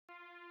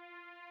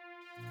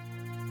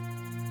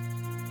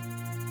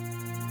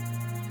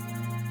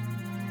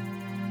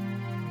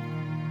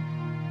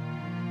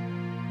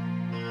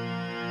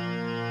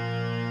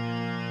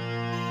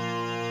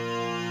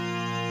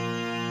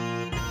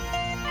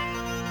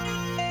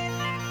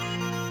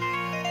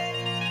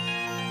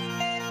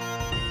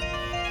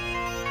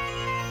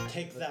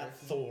that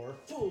Thor.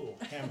 Fool!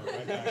 Hammer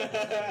right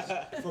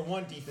back for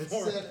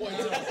 1d4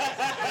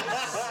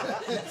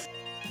 points.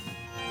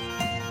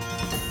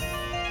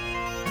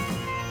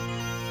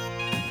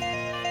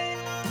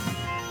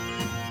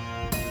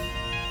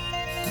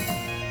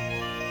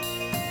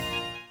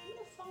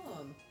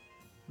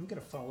 I'm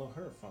gonna follow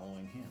her,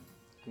 following him.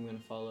 I'm gonna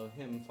follow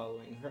him,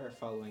 following her,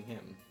 following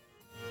him.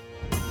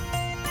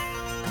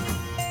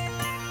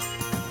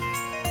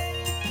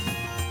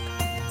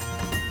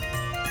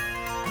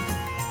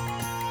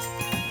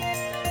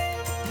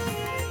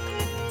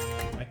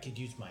 I could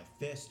use my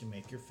fist to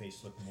make your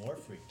face look more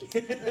freaky.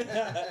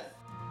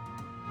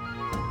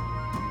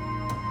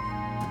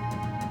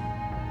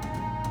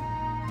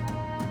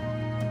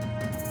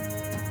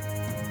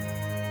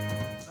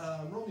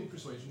 Roll me a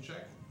persuasion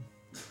check.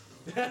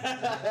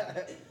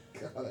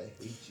 God, I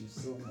hate you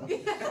so much.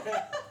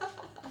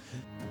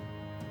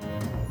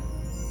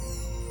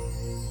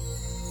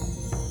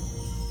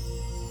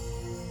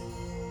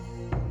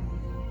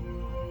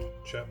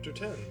 Chapter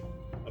 10,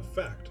 a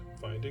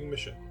fact-finding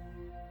mission.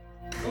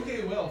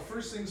 Okay, well,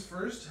 first things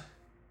first,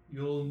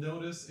 you'll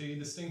notice a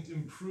distinct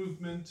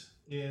improvement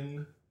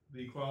in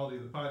the quality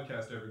of the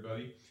podcast,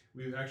 everybody.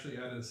 We've actually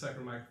added a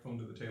second microphone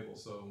to the table,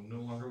 so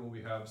no longer will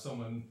we have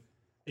someone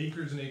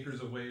acres and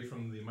acres away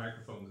from the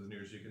microphones, as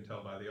near as you can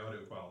tell by the audio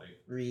quality.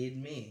 Read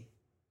me.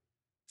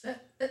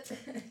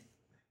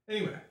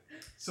 Anyway,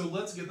 so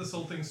let's get this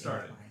whole thing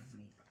started.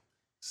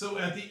 So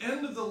at the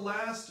end of the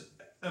last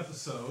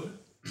episode,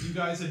 you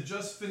guys had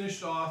just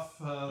finished off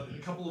a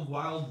couple of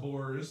wild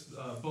boars,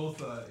 both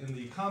in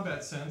the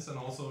combat sense and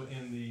also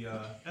in the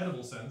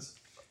edible sense.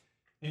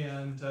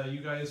 And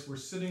you guys were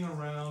sitting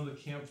around a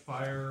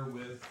campfire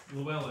with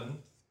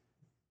Llewellyn,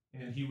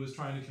 and he was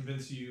trying to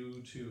convince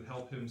you to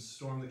help him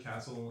storm the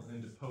castle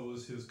and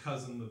depose his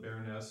cousin, the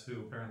Baroness, who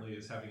apparently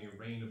is having a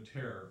reign of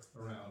terror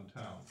around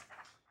town.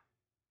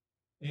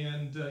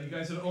 And you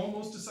guys had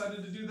almost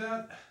decided to do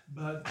that,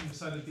 but you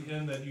decided at the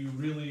end that you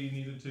really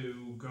needed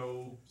to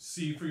go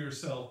see for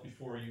yourself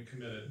before you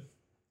committed.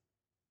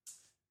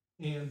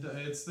 And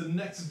it's the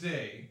next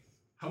day.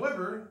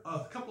 However,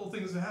 a couple of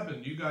things have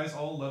happened. You guys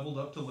all leveled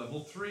up to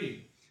level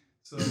 3.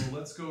 So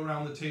let's go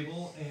around the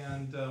table,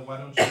 and why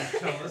don't you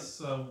tell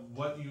us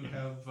what you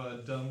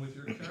have done with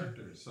your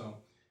characters. So,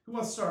 who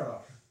wants to start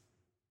off?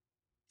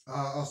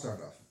 I'll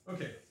start off.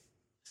 Okay.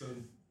 So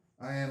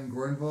I am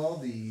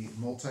Grenval, the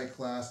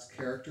multi-classed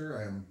character.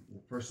 I am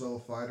first level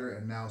fighter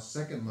and now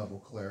second level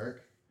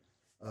cleric.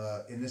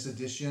 In this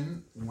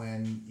edition,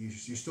 when you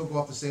still go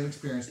off the same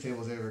experience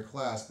table as every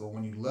class, but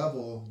when you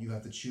level, you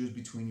have to choose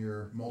between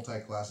your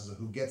multi-classes of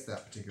who gets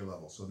that particular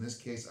level. So in this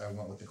case, I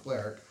went with the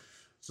cleric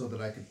so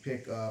that I could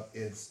pick up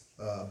its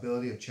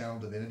ability of Channel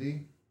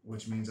Divinity,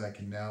 which means I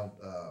can now,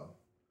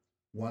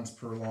 once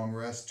per long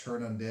rest,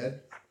 turn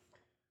undead.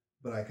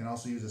 But I can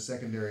also use a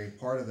secondary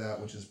part of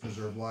that, which is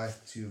Preserve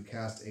Life, to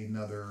cast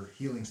another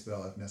healing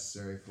spell if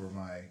necessary for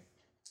my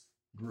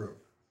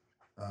group.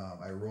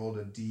 I rolled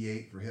a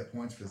d8 for hit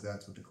points because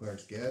that's what the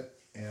clerics get,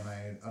 and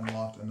I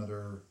unlocked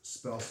another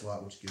spell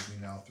slot, which gives me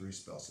now 3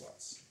 spell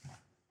slots.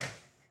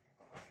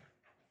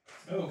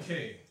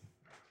 okay.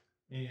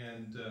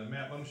 And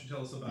Matt, why don't you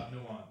tell us about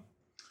Nuan?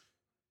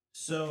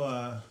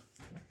 So,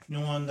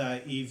 Nuan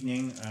that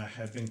evening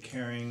had been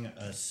carrying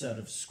a set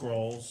of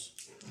scrolls,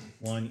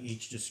 one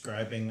each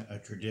describing a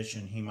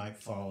tradition he might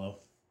follow.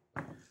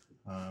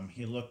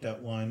 He looked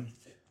at one,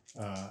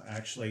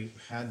 actually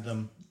had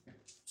them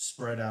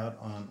spread out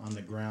on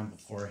the ground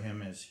before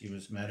him as he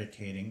was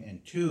meditating,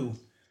 and two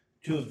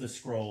of the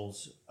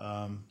scrolls,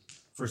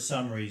 for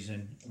some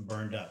reason,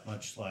 burned up,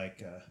 much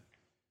like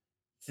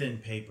thin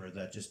paper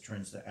that just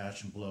turns to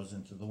ash and blows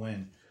into the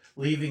wind,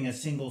 leaving a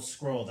single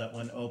scroll that,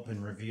 when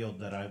open, revealed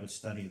that I would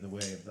study the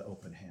way of the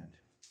open hand.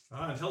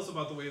 And tell us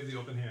about the way of the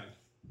open hand.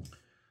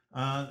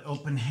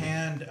 Open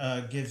hand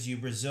gives you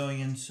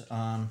resilience.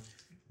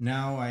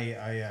 Now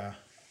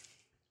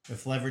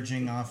if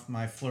leveraging off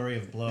my flurry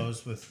of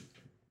blows with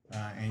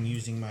and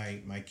using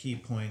my key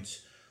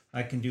points,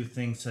 I can do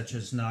things such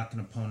as knock an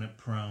opponent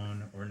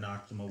prone or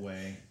knock them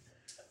away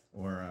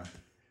or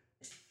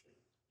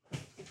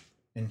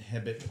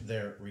inhibit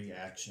their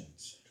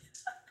reactions.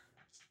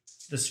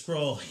 The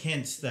scroll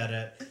hints that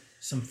at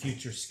some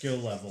future skill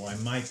level, I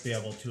might be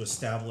able to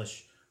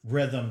establish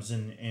rhythms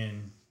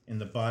in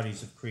the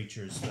bodies of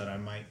creatures that I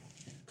might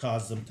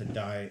cause them to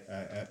die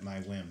at my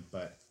whim,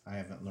 but I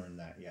haven't learned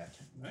that yet.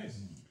 Nice.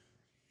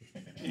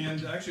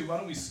 And actually, why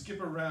don't we skip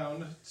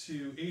around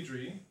to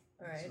Adri?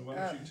 All right. So why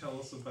don't you tell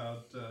us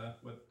about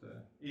what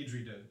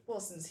Adri did? Well,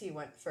 since he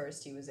went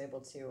first, he was able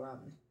to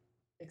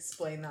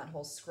explain that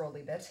whole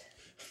scrolly bit.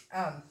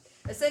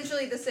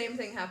 Essentially, the same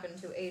thing happened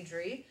to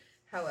Adri.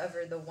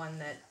 However, the one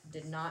that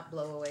did not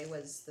blow away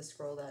was the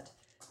scroll that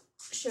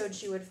showed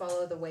she would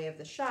follow the way of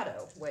the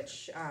shadow,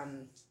 which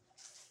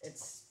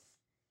it's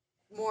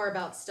more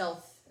about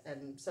stealth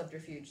and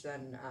subterfuge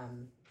than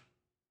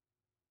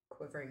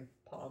quivering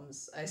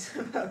palms, I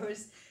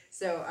suppose.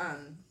 So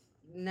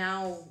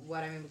now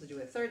what I'm able to do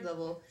at 3rd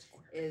level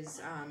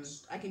is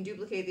I can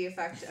duplicate the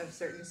effect of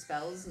certain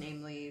spells,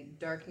 namely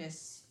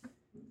Darkness,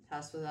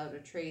 Pass Without a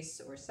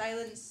Trace, or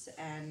Silence,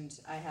 and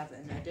I have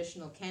an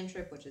additional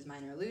cantrip, which is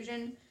Minor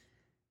Illusion.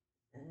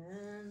 And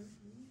then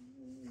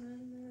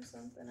there's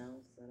something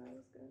else that I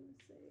was going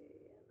to say,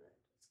 and I just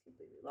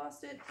completely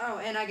lost it. Oh,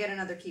 and I get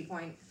another key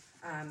point.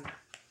 And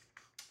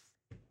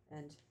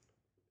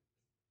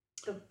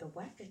the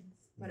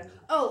weapons.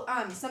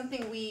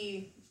 Something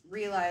we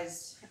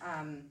realized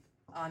on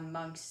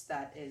monks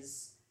that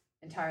is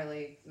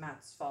entirely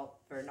Matt's fault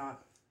for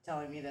not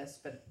telling me this,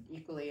 but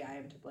equally I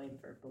am to blame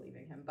for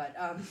believing him. But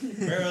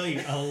Barely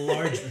a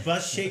large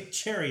bus-shaped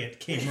chariot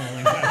came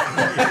rolling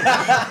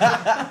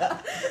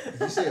by.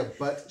 Did you say a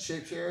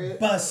butt-shaped chariot?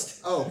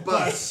 Bust. Oh,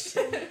 bust.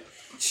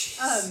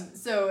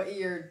 so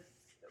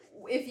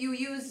if you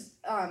use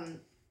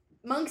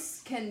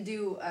monks can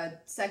do a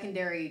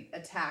secondary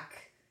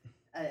attack.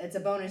 It's a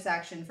bonus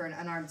action for an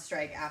unarmed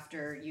strike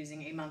after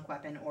using a monk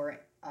weapon,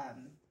 or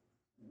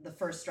the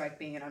first strike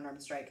being an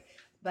unarmed strike.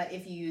 But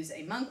if you use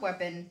a monk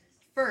weapon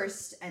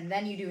first and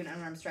then you do an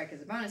unarmed strike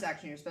as a bonus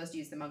action, you're supposed to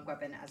use the monk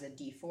weapon as a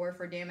D4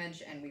 for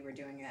damage, and we were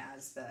doing it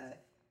as the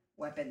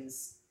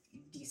weapon's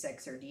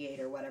D6 or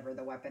D8 or whatever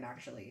the weapon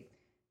actually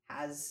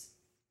has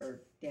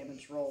for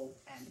damage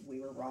roll, and we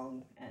were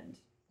wrong. And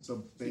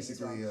So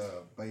basically,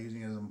 by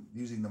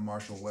using the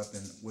martial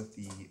weapon with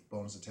the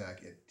bonus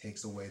attack, it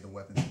takes away the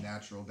weapon's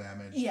natural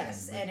damage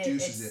and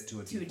reduces it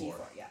to a D4.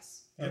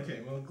 Yes.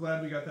 Okay, well,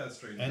 glad we got that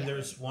straight. And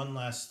there's one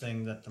last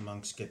thing that the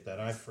monks get that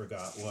I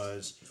forgot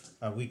was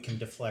we can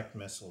deflect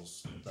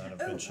missiles that have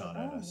been shot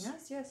at us.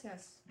 Yes.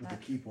 With the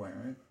key point,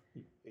 right?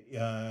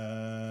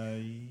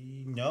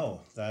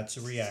 No, that's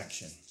a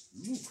reaction.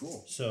 Ooh,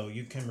 cool. So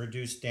you can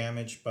reduce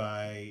damage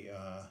by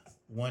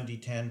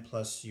 1d10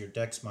 plus your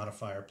dex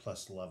modifier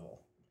plus level.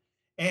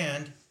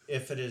 And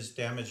if it is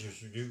damage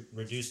is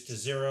reduced to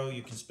 0,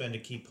 you can spend a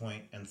key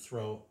point and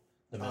throw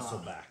the missile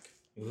back.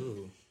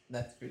 Ooh,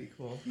 that's pretty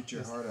cool. Eat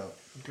your heart out.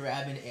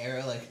 Grab an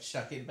arrow, like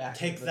chuck it back.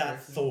 Take at the that,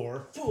 person.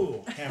 Thor.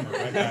 Ooh, hammer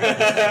right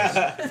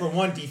back in the face for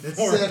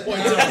 1d4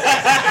 points of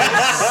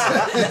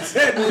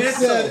It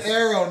said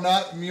arrow,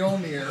 not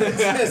Mjolnir. It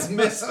says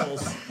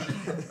missiles.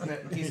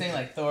 He's saying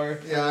like Thor.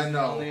 Yeah, I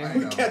know.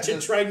 We catch a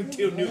trident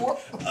to nuke.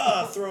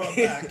 Throw it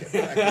back.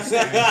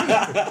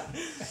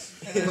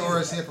 Thor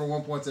is hit for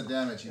 1 point of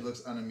damage. He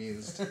looks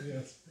unamused.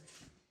 Yes.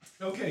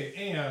 Okay,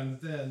 and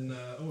then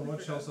Owen, why don't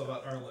you tell us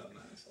about Arlen?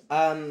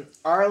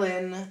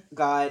 Arlen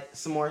got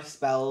some more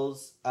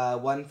spells,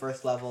 1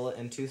 first level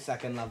and 2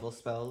 second level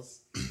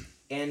spells.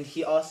 And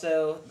he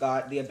also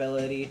got the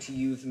ability to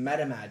use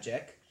meta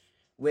magic,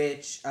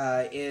 which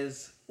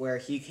is where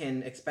he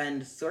can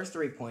expend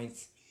sorcery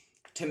points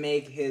to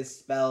make his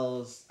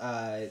spells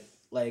have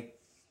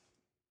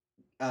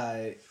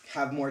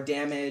more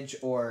damage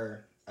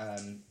or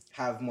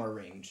have more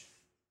range.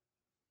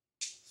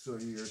 So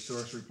your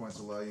sorcery points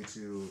allow you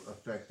to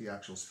affect the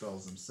actual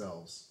spells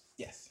themselves.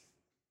 Yes.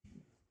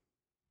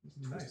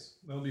 Nice.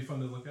 That'll be fun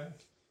to look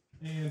at.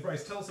 And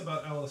Bryce, tell us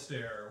about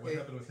Alistair. What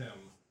happened with him?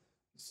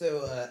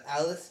 So,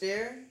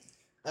 Alistair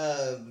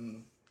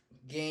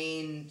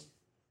gained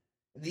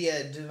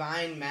the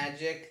divine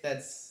magic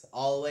that's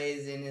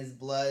always in his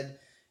blood,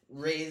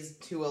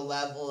 raised to a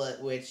level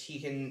at which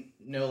he can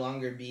no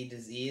longer be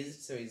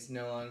diseased, so he's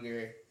no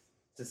longer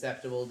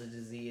susceptible to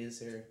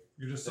disease or...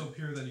 You're just so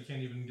pure that you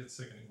can't even get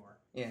sick anymore.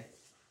 Yeah.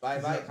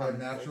 Is that by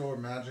natural or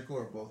magical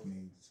or both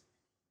means?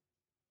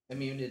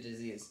 Immune to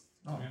disease.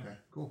 Oh, Yeah. okay.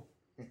 Cool.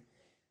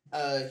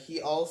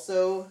 He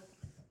also,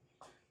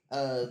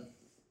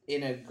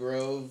 in a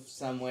grove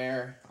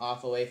somewhere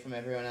off away from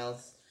everyone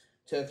else,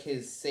 took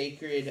his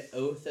sacred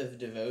oath of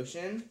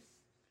devotion,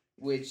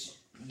 which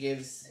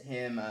gives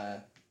him,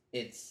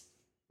 it's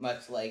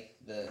much like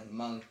the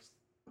monk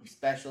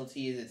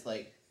specialties,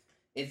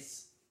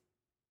 it's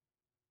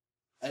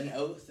an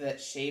oath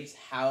that shapes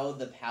how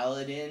the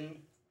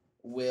paladin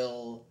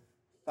will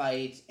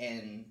fight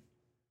and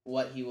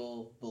what he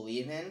will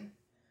believe in.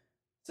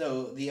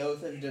 So the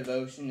Oath of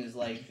Devotion is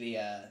like the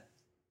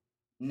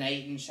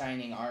knight in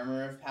shining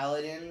armor of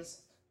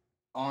paladins.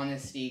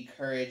 Honesty,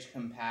 courage,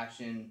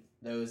 compassion,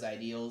 those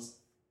ideals.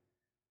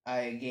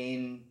 I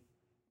gain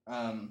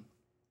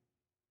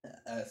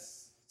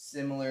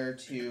similar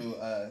to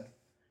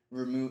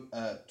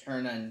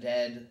turn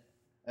undead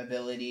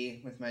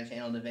ability with my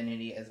channel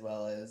divinity, as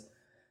well as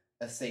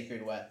a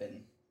sacred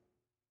weapon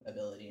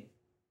ability.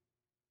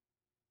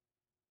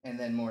 And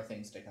then more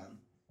things to come.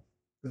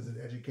 Does it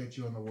educate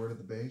you on the word of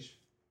the beige?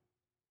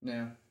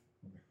 No.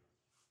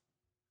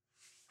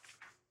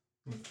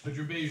 But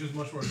your beige is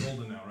much more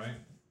golden now, right?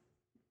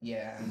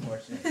 Yeah,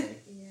 unfortunately.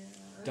 Yeah.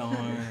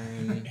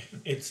 Darn.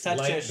 It's Such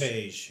light a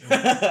beige.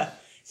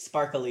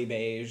 Sparkly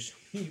beige.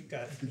 You've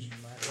got my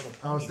little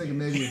I was pony thinking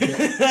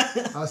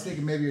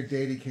beige. maybe your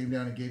deity came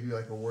down and gave you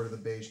like a word of the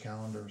beige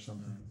calendar or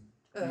something.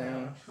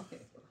 No.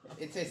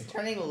 It's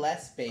turning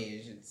less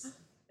beige.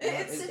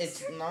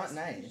 It's not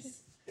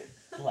nice.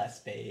 Less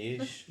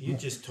beige. You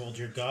just told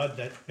your god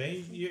that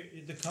beige,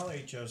 the color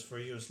he chose for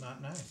you is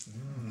not nice.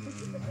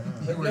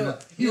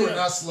 You were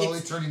not slowly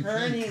it's turning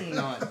turning pink.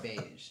 not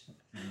beige.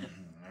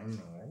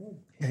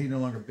 Yeah, you're no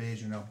longer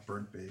beige. You're now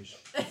burnt beige.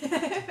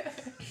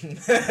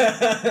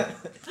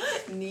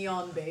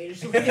 Neon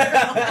beige.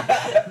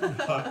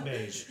 Hot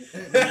beige.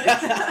 What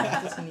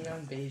does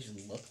neon beige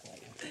look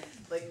like?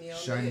 Like neon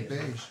Shiny beige.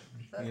 beige.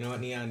 You know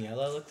what neon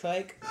yellow looks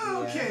like?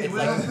 Okay, It's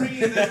well, like- bringing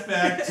this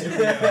back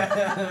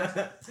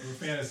to we're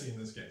fantasy in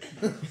this game.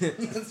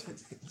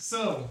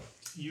 So,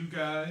 you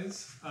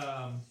guys,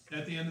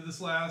 at the end of this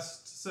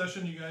last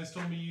session, you guys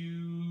told me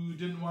you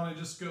didn't want to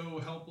just go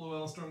help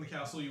Llewellyn storm the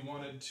castle. You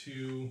wanted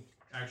to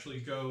actually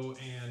go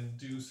and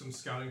do some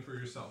scouting for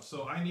yourself.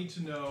 So, I need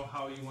to know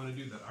how you want to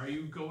do that. Are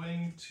you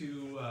going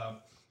to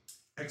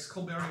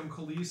Excalibarium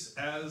Colise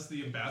as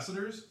the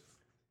ambassadors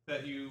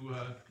that you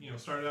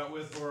started out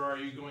with, or are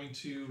you going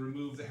to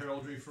remove the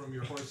heraldry from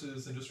your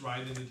horses and just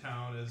ride into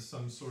town as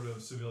some sort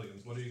of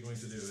civilians? What are you going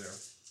to do there?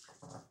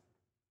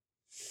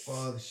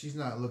 Well, she's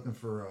not looking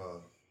for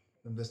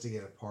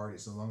investigative party,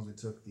 so long as we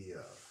took the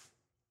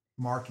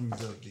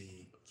markings of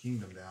the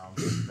kingdom down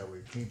that we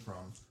came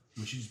from,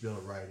 we should just be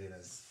able to ride in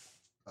as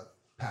a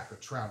pack of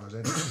travelers.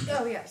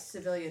 Oh yeah,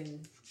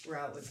 civilian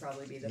route would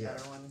probably be the Yeah.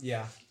 better one.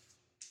 Yeah.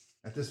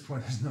 At this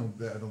point, I don't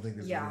think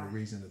there's Yeah. any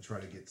reason to try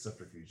to get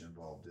subterfuge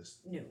involved.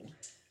 Just No.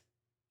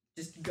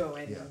 Just go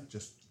in. yeah,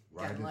 just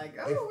ride And it. like,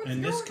 If- oh, what's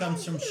And this going comes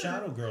on from here?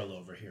 Shadow Girl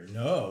over here.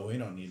 No, we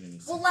don't need any.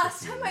 Well,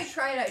 last time I subterfuge.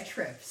 tried, I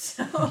tripped.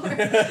 So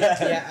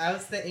Yeah, I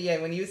was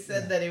when you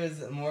said that it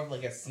was more of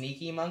like a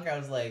sneaky monk, I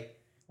was like,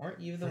 weren't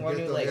you the one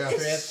Forget who the- like yeah.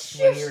 tripped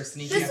when you were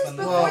sneaking This up is on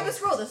the before wall? the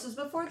scroll. This was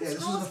before the Yeah, this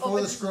scroll. was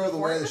before the scroll, the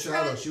way of the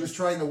shadow. thread. She was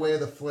trying the way of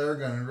the flare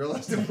gun and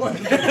realized it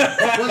wasn't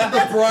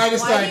the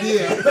brightest Why do you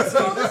idea. think the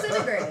scroll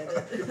disintegrated?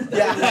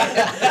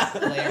 Yeah.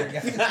 Layer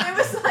guy. It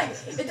was like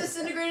it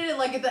disintegrated, and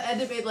like at the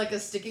end, it made like a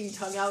sticking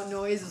tongue out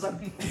noise. It was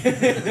like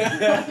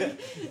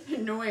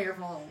no way you're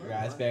falling.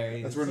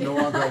 Raspberries. That's where no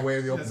one got away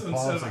with the Yeah, so open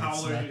instead palms. of I could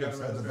howler, smack you got a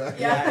upside the raspberry. back.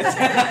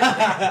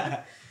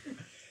 Yeah.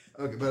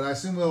 Okay, but I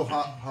assume we'll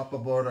hop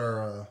aboard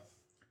our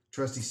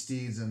trusty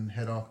steeds and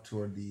head off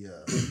toward the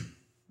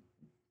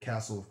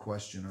castle of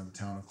question or the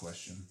town of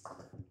question.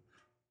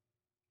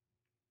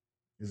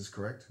 Is this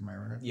correct? Am I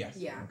right? Yes.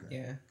 Yeah. Okay.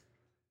 Yeah.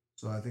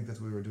 So I think that's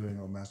what we were doing,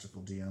 oh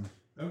masterful DM.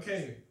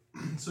 Okay,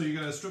 so you're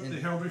gonna strip the And-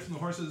 heraldry from the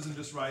horses and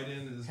just ride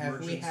in as Have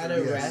we merchants had or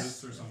a tourists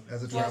rest? or something.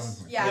 As a Well, traveling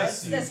point. yeah,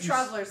 Yes, as you-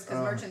 travelers, because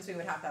um, merchants, we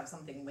would have to have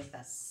something with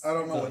us. I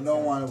don't know So what it's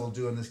no a- one will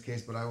do in this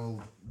case, but I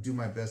will do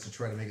my best to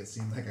try to make it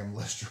seem like I'm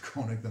less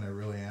draconic than I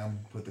really am.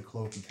 Put the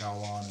cloak and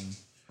cowl on and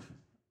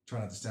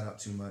try not to stand out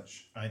too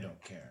much. I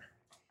don't care.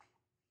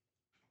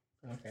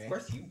 Okay. Of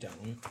course you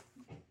don't.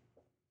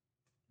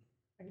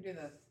 I can do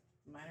the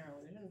minor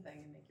illusion thing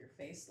and make your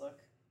face look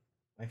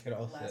I could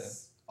also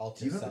less alter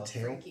Do you have a self.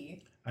 tail?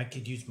 freaky. I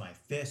could use my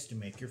fist to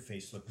make your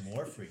face look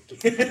more freaky.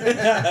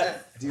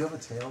 Do you have a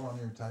tail on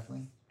your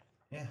tiefling?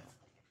 Yeah.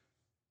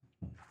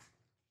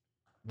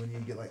 When you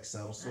get like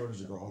saddle sword,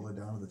 does it go all the way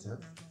down to the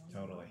tip?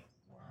 Totally.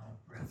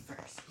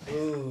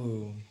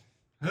 Ooh.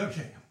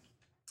 Okay.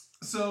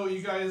 So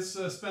you guys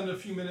spend a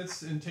few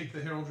minutes and take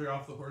the heraldry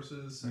off the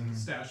horses and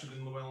stash it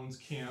in Llewellyn's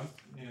camp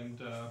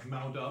and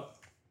mount up.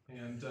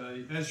 And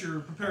as you're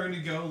preparing to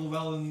go,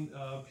 Llewellyn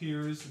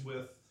appears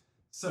with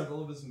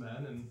several of his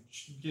men and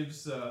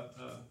gives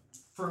a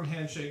firm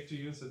handshake to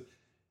you and says,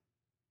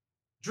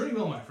 "Journey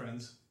well, my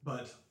friends,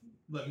 but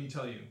let me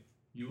tell you,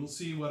 you will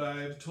see what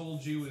I've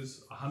told you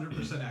is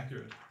 100%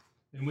 accurate.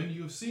 And when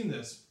you have seen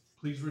this,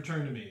 please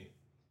return to me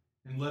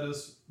and let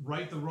us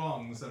right the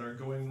wrongs that are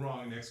going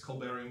wrong in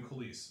Excalibarium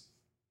Colise."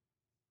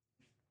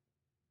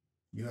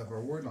 You have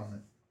our word on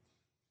it.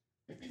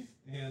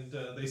 And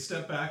they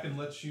step back and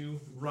let you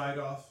ride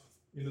off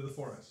into the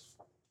forest.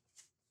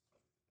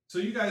 So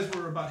you guys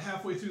were about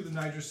halfway through the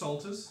Niger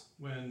Saltus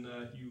when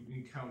you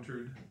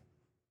encountered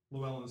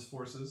Llewellyn's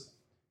forces.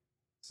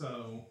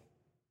 So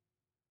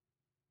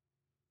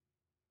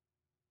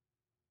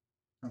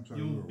I'm sorry.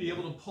 you'll we were be word.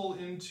 able to pull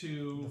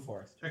into The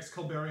forest.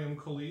 Excalibarium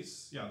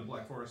Colise, yeah, the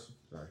Black Forest,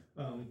 Sorry.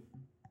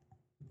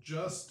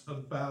 just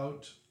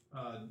about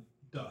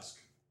dusk.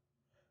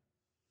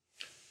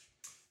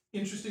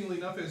 Interestingly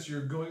enough, as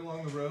you're going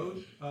along the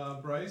road,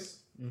 Bryce,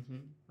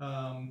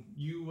 Mm-hmm.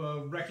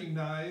 you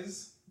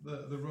recognize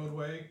the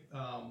roadway.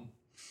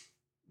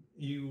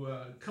 You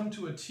come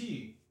to a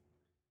T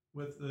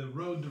with the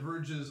road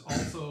diverges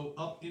also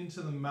up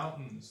into the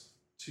mountains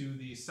to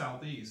the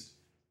southeast.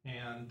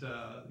 And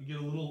you get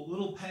a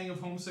little pang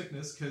of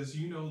homesickness because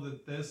you know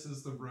that this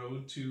is the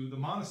road to the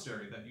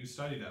monastery that you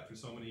studied at for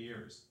so many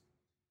years.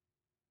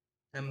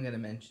 I'm gonna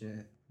mention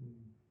it.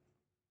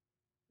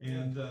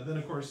 And then,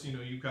 of course,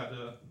 you've got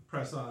to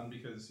press on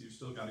because you've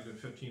still got a good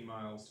 15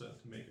 miles to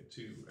make it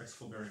to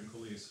Excalibarium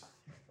Colise.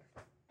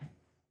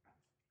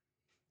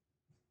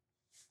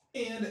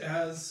 And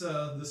as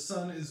the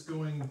sun is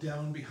going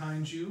down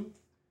behind you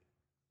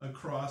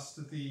across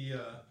the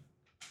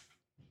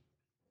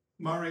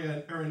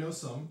Mare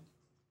Arenosum,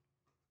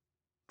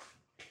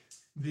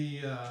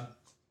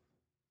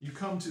 you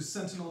come to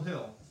Sentinel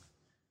Hill.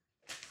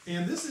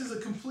 And this is a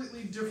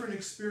completely different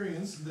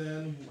experience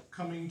than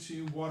coming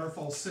to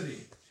Waterfall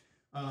City.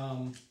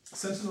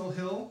 Sentinel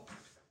Hill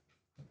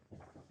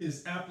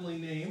is aptly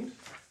named,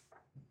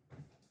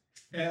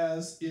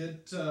 as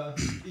it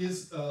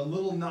is a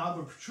little knob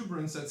of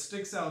protuberance that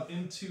sticks out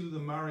into the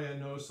Marea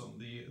Nostrum,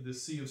 the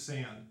Sea of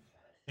Sand,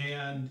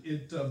 and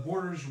it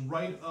borders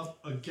right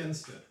up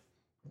against it.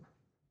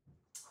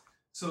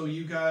 So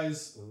you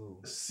guys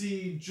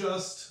see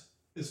just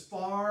as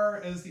far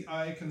as the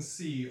eye can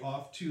see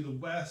off to the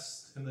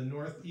west and the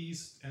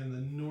northeast and the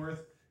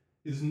north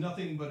is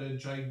nothing but a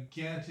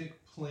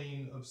gigantic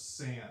plain of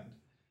sand.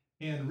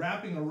 And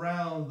wrapping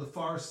around the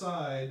far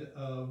side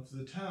of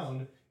the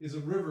town is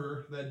a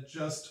river that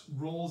just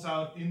rolls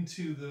out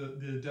into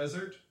the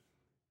desert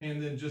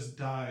and then just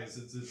dies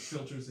as it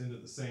filters into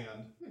the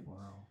sand.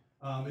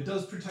 Wow. It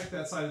does protect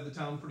that side of the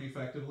town pretty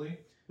effectively.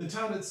 The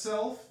town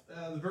itself,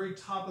 the very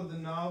top of the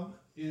knob,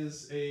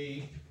 is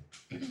a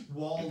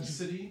walled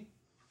city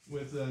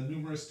with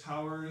numerous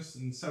towers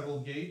and several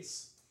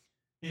gates.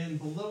 And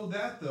below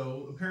that,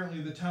 though,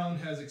 apparently the town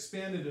has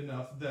expanded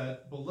enough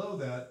that below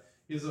that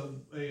is a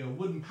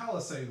wooden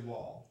palisade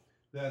wall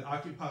that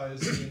occupies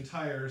the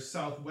entire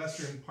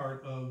southwestern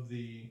part of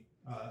the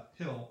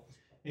hill.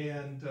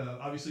 And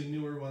obviously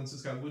newer ones,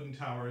 it's got wooden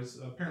towers.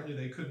 Apparently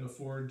they couldn't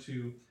afford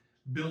to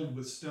build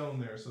with stone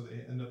there, so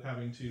they end up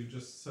having to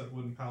just set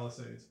wooden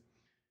palisades.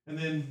 And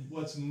then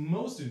what's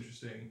most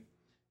interesting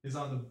is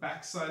on the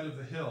backside of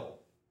the hill,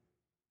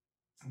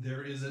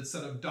 there is a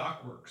set of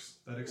dockworks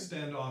that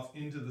extend off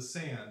into the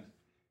sand.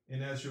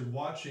 And as you're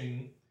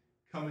watching,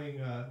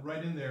 coming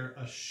right in there,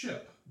 a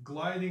ship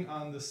gliding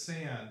on the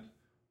sand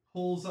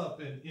pulls up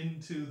and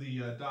into the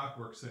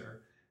dockworks there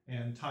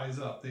and ties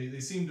up. They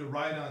seem to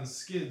ride on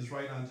skids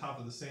right on top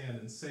of the sand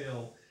and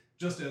sail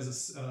just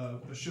as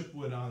a ship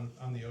would on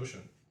the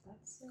ocean.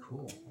 That's so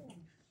Cool.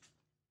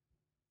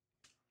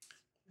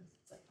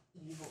 It's like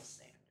evil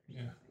sand.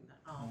 Yeah.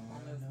 I'll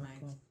move my.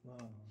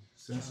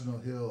 Sentinel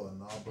Hill, a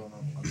knob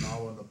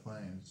on the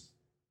plains.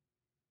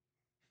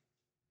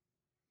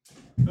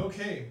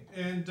 Okay,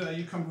 and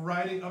you come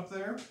riding up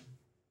there.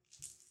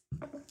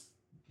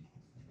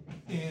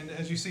 And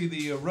as you see,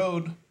 the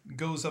road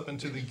goes up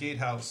into the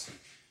gatehouse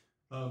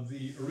of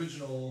the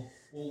original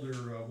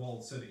older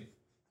walled city.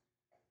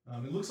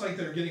 It looks like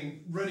they're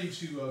getting ready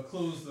to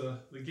close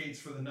the gates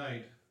for the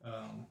night.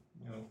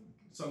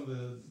 Some of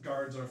the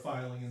guards are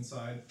filing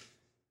inside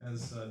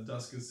as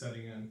dusk is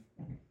setting in.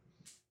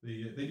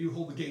 They do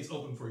hold the gates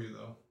open for you,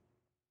 though.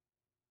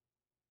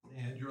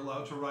 And you're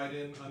allowed to ride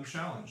in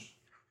unchallenged.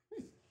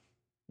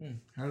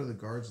 How do the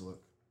guards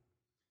look?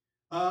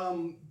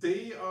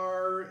 They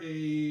are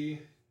a,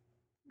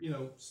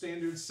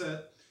 standard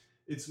set.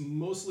 It's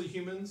mostly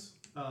humans.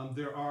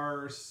 There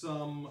are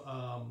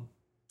some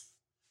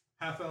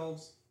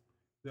half-elves.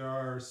 There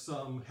are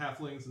some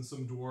halflings and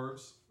some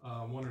dwarves,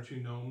 one or two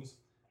gnomes.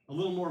 A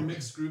little more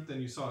mixed group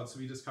than you saw at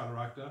Civitas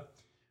Cataracta.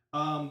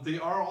 They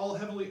are all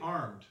heavily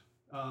armed.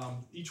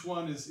 Each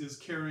one is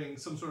carrying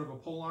some sort of a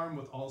polearm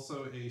with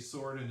also a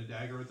sword and a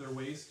dagger at their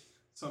waist.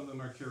 Some of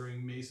them are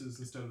carrying maces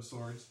instead of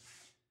swords.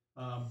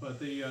 But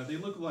they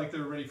look like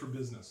they're ready for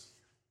business.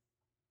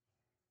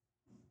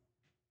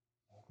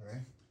 Okay.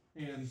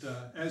 And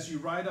as you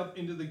ride up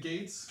into the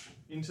gates,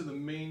 into the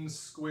main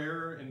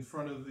square in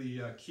front of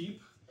the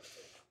keep,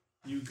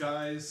 you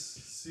guys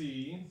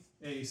see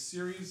a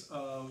series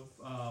of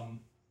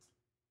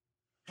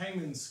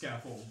hangman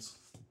scaffolds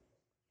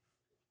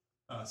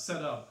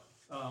set up.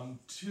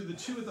 The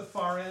two at the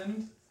far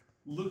end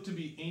look to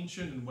be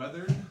ancient and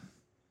weathered.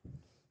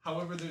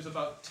 However, there's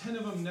about 10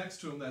 of them next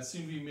to them that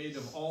seem to be made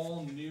of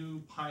all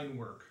new pine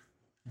work.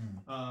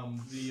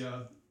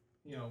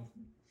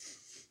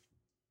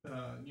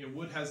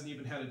 Wood hasn't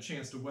even had a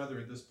chance to weather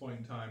at this point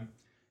in time.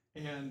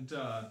 And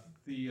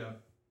the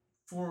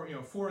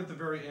four at the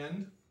very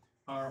end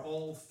are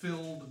all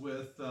filled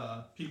with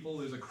people.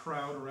 There's a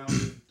crowd around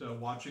it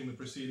watching the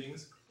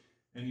proceedings.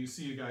 And you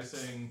see a guy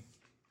saying,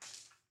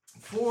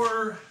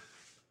 "For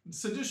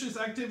seditious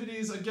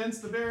activities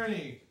against the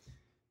barony,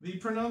 the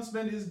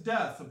pronouncement is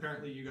death."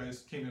 Apparently you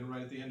guys came in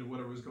right at the end of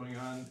whatever was going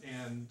on,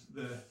 and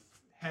the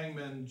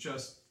hangmen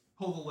just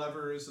pull the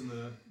levers and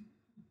the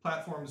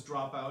platforms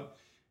drop out.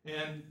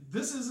 And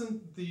this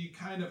isn't the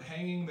kind of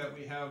hanging that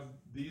we have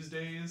these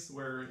days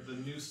where the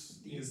noose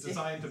is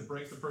designed to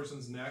break the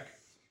person's neck.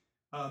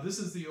 This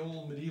is the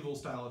old medieval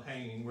style of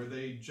hanging where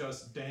they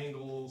just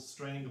dangle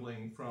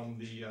strangling from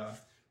the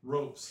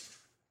ropes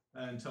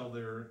until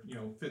their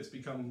fits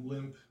become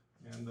limp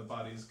and the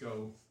bodies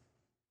go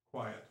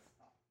quiet.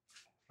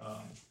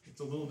 It's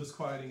a little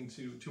disquieting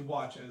to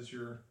watch as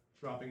you're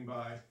dropping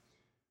by.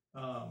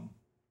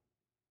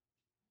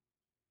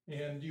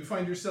 And you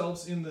find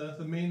yourselves in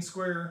the main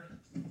square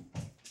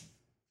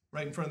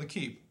right in front of the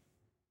keep.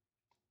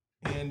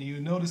 And you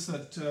notice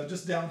that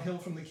just downhill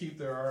from the keep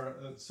there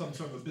are some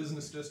sort of a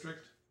business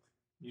district.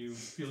 You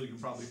feel you can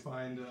probably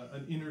find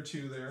an inn or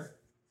two there.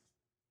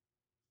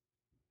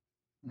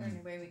 Is there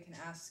any way we can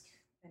ask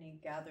any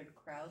gathered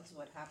crowds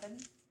what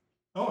happened?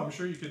 Oh, I'm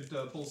sure you could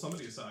pull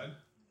somebody aside.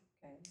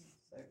 Okay,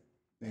 so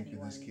I think in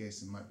this anyone-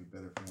 case, it might be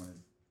better for one of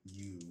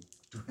you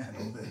to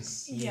handle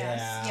this.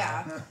 Yes,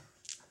 yeah.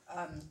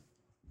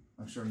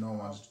 I'm sure no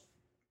one's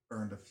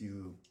earned a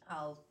few.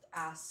 I'll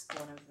ask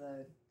one of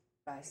the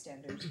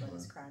bystanders what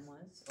his crime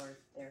was, or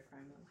their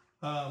crime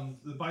was.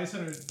 The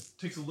bystander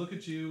takes a look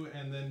at you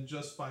and then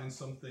just finds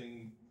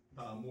something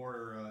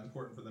more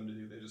important for them to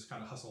do. They just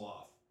kind of hustle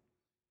off.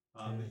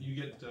 You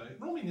get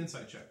roll me an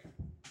insight check.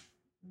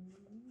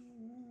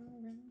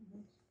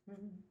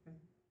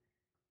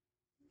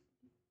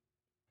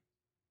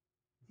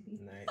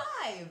 Nice.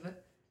 5!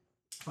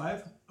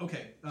 5?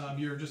 Okay.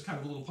 You're just kind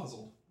of a little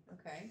puzzled.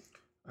 Okay.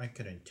 I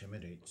could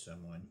intimidate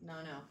someone. No,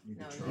 You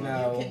no, could no. try.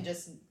 No. You can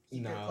just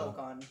keep your No. cloak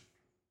on.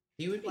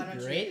 He would be Why don't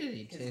you- great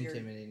at 'cause you're-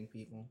 intimidating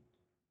people.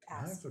 I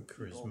have Ask a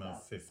people charisma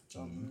about 15.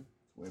 something.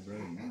 Way better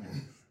than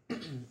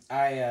mine.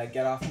 I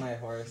get off my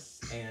horse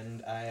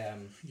and I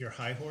Your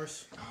high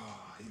horse?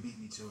 Oh, he beat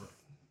me to it.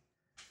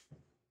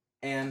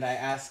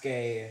 ask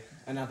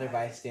another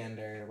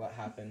bystander what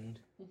happened.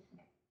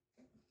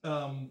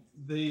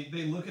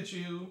 They look at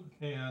you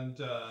and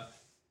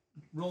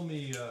roll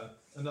me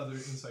another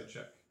insight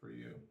check for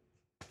you.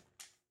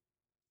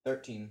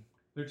 13.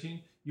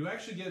 13. You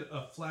actually get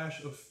a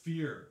flash of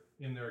fear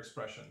in their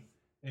expression,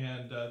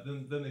 and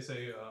then they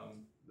say,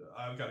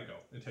 "I've got to go,"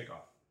 and take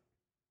off.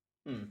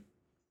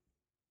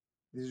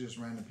 These are just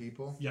random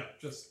people. Yeah,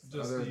 just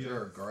There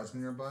are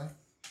guardsmen nearby.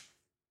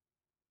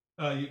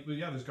 but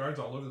yeah, there's guards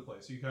all over the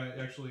place. You can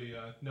actually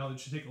now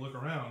that you take a look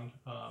around,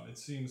 it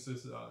seems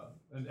there's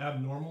an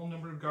abnormal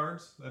number of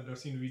guards that there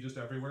seem to be just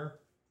everywhere.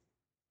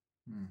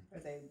 Are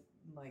they,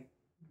 like,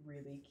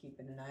 really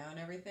keeping an eye on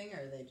everything,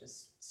 or are they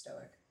just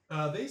stoic?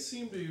 They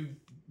seem to be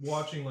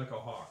watching like a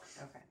hawk.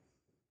 Okay.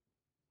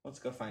 Let's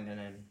go find an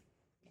inn.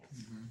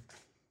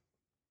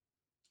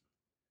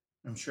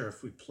 I'm sure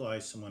if we ply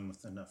someone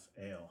with enough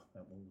ale,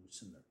 that will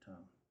loosen their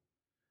tongue.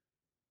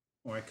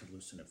 Or I could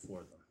loosen it for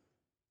them.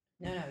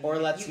 No, no. Or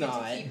you, let's you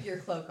not. Get to keep your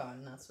cloak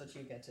on. That's what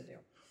you get to do.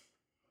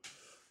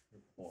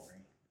 You're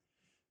boring.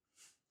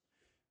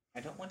 I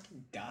don't want to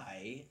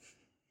die.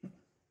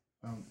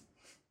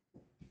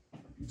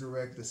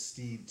 Direct the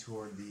steed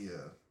toward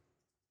the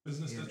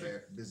Business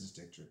district. business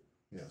district.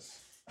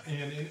 Yes.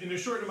 And in a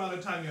short amount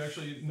of time, you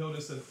actually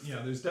notice that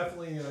there's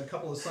definitely a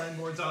couple of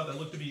signboards out that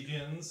look to be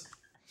inns.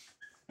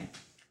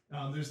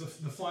 There's the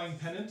Flying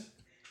Pennant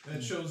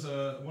that shows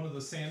one of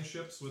the sand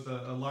ships with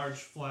a large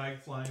flag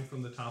flying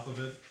from the top of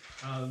it.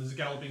 There's a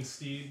galloping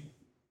steed.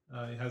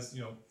 It has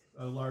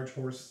a large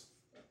horse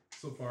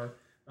so far.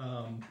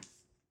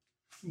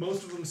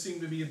 Most of them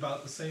seem to be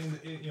about the same.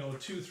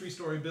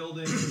 2-3-story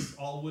buildings,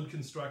 all wood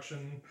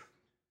construction.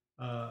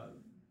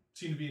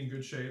 Seem to be in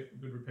good shape,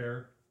 good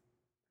repair.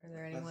 Are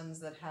there any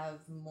ones that have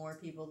more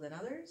people than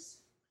others?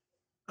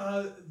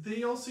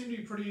 They all seem to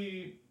be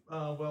pretty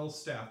well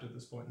staffed at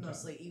this point in time.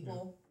 Mostly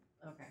equal?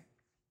 Okay.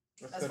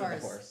 Let's As go far to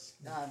as the horse.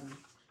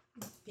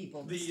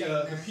 people The staying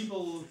the there.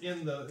 people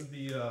in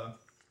the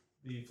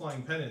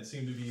Flying Pennant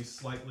seem to be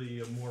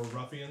slightly more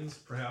ruffians.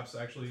 Perhaps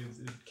actually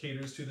it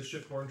caters to the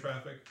shipborne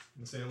traffic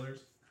and sailors.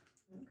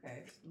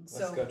 Okay. Let's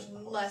So go to the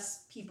horse.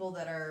 less people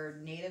that are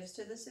natives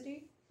to the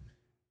city?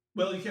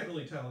 Well, you can't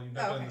really tell. You've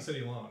not been in Okay. the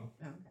city long.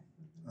 Okay.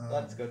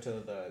 Let's go to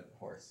the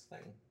horse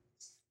thing.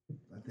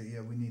 I think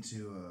we need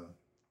to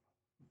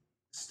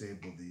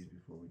stable these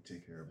before we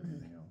take care of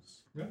anything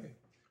else. Okay.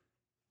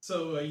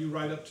 So you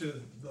ride up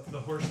to the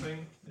horse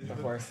thing. The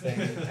horse thing.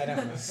 I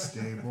don't know.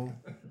 Stable.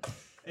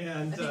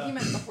 And I think you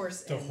meant the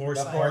horse The inn.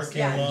 horse The horse- parking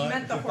Yeah, lot. you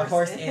meant the The horse,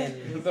 horse inn.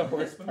 inn. The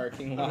horse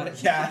parking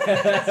lot.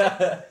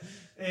 Yeah.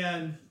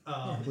 and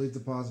Please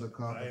deposit a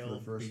copy for I'll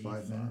the first be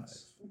 5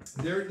 minutes.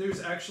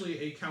 there's actually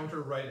a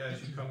counter right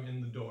as you come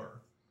in the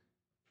door.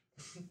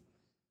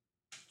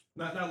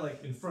 Not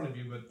like in front of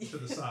you, but to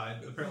the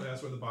side. Apparently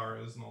that's where the bar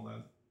is and all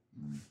that.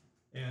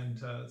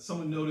 And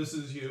someone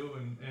notices you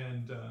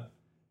and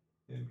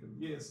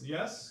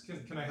yes,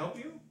 can I help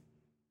you?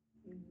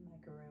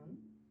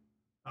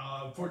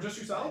 Macaroon. For just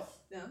yourself?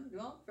 No,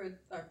 well, for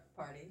our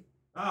party.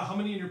 How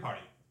many in your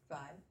party? 5.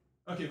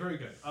 Okay, very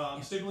good.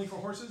 Stabling for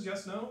horses?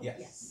 Yes, no? Yes.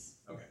 Yes.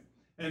 Okay.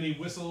 And he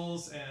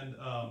whistles, and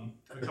a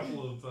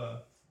couple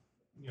of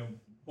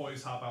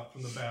boys hop out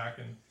from the back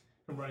and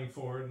come running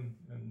forward,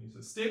 and he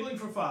says, "Stabling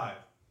for 5."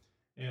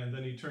 And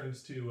then he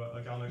turns to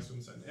a gal next to him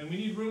and says, "And we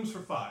need rooms for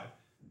 5.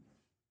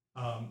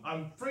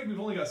 I'm afraid we've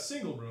only got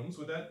single rooms.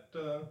 Would that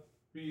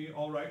be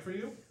all right for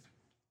you?"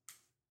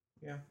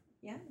 Yeah.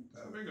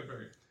 Very good,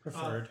 very good.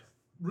 Preferred.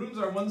 Rooms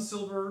are 1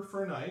 silver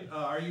for a night.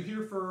 Are you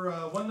here for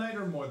 1 night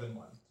or more than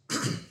 1?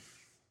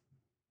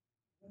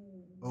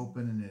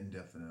 Open an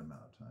indefinite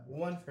amount of time.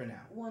 1 for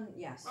now. 1,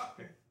 yes.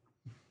 Okay.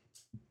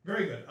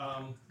 Very good.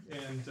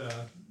 And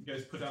you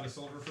guys put down a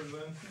silver for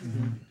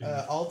them?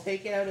 I'll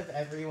take it out of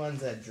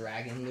everyone's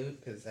dragon loot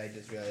because I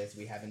just realized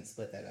we haven't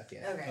split that up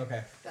yet. Okay.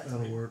 Okay. That's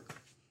That'll fine. work.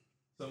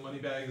 So money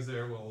bags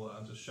there will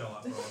just shell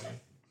out for all of you.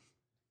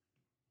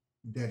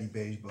 Daddy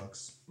beige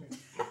bucks.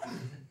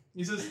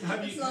 He says,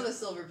 "Have It's you?" not a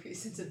silver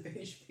piece, it's a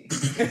beige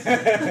piece.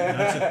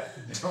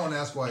 That's Don't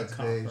ask why it's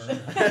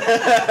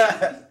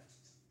beige.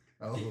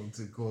 A little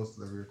too close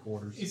to the rear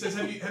quarters. He says,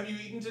 have you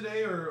eaten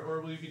today,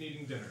 or will you be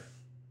eating dinner?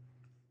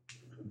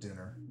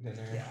 Dinner.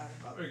 Yeah.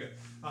 Very good.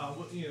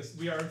 Well, yes,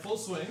 we are in full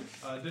swing.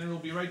 Dinner will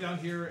be right down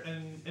here,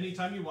 and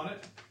anytime you want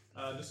it,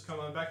 just come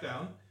on back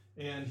down.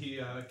 And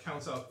he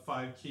counts out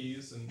 5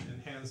 keys and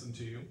hands them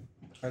to you.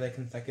 Are they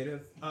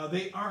consecutive?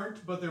 They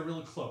aren't, but they're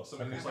really close. I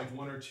mean, Okay. there's like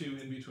 1 or 2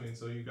 in between,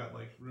 so you've got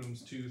like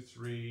rooms 2,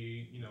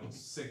 3,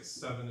 6,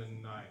 7,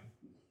 and 9.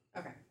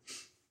 Okay.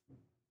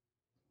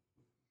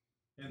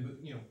 And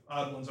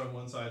odd ones on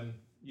one side and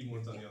even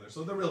ones on the other.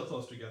 So they're real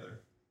close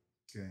together.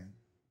 Okay.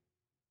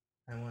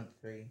 I want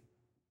 3. Of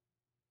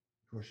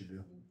course you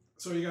do.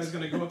 So are you guys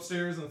going to go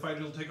upstairs and the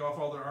fighters will take off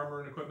all their armor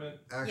and equipment?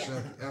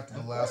 Actually, Yeah. after the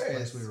Of last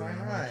course, place we were in, I'm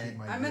why gonna not? keep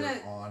my I'm gear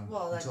gonna- on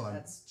Well, until I'm.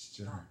 that's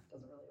doesn't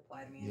really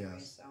apply to me anyway.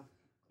 Yes. So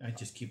I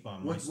just keep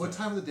on my What stuff.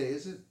 time of the day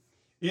is it?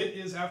 It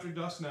is after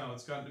dusk now.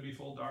 It's gotten to be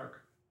full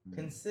dark.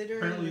 Considering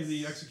Apparently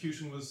the this-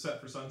 execution was set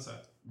for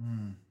sunset.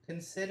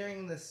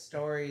 Considering the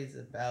stories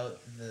about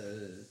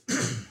the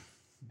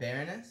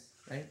Baroness,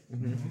 right?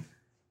 Mhm.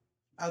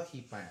 I'll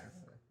keep my armor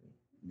with me.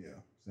 Yeah,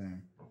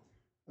 same.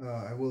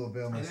 I will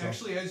avail And myself.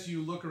 actually, as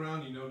you look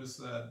around, you notice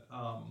that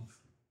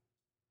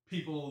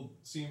people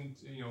seem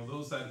to,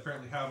 those that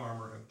apparently have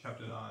armor have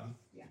kept it on.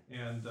 Yeah.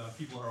 And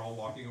people are all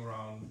walking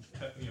around,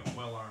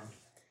 well armed.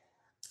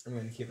 I'm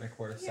going to keep my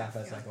quarterstaff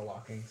Yeah, as yeah. like a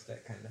walking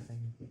stick kind of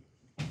thing.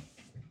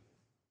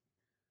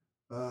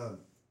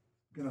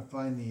 Gonna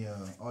find the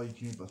all you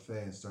can eat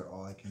buffet and start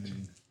all I can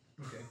eat.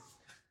 Okay.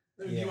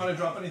 Do Yeah. you want to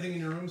drop anything in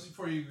your rooms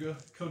before you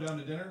go down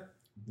to dinner?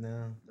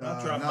 No.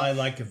 I'll drop not- my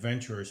like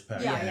adventurer's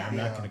pack. Yeah, yeah. I'm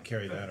not Yeah. going to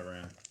carry that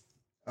around.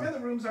 Yeah, the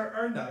rooms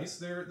are nice.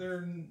 They're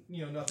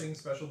nothing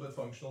special but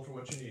functional for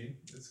what you need.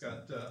 It's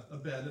got a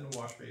bed and a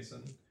wash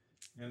basin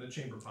and a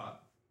chamber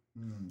pot.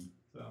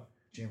 So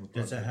Chamber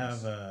Does it pot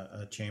have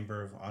goodness. a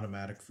chamber of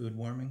automatic food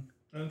warming?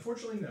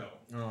 unfortunately, no.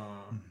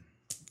 Aww.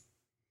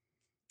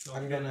 So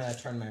I'm gonna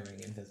turn my ring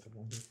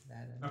invisible. Is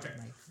that a Okay.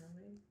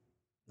 microwave?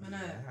 I'm gonna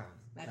Yeah.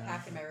 my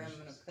pack in my room. I'm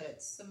gonna put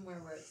it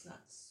somewhere where it's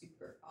not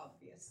super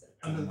obvious that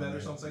it's under the bed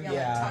or something. yeah,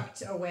 Yeah. like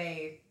tucked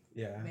away,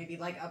 Yeah. maybe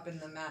like up in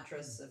the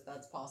mattress if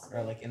that's possible.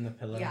 Or like in the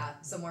pillow.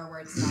 yeah, somewhere where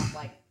it's not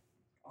like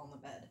on the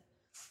bed.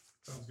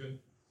 Sounds good.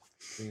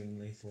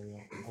 Extremely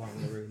along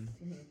the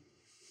room.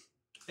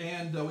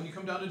 And when you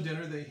come down to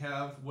dinner, they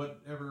have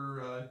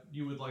whatever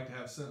you would like to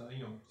have.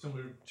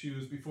 Similar to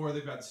as before.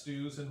 They've got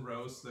stews and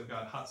roasts. They've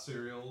got hot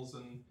cereals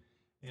and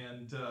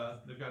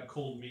they've got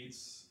cold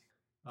meats,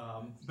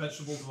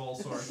 vegetables of all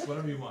sorts,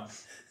 whatever you want.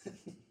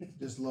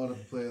 Just load up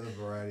a plate of a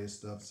variety of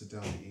stuff, sit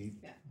down and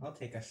eat. I'll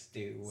take a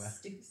stew.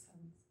 Stew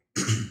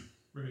sounds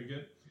Very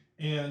good.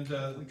 And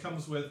it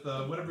comes with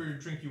whatever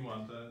drink you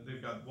want.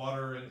 They've got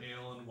water and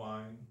ale and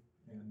wine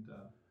and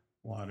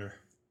Water.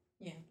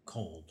 Yeah.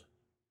 Cold.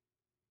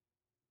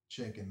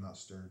 Shaken, not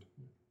stirred.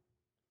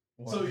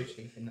 So- Water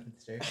shaken, not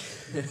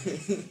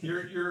stirred.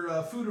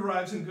 your food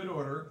arrives in good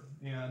order,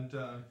 and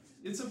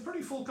it's a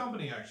pretty full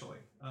company actually.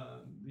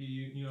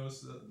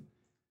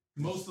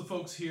 Most of the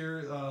folks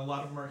here, a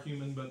lot of them are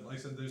human, but like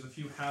I said, there's a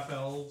few half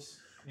elves,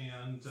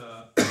 and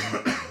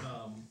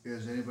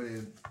Is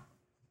anybody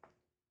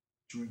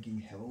drinking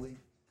heavily?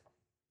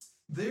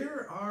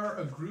 there are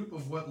a group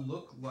of what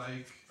look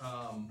like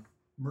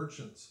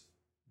merchants,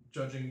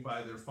 judging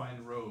by their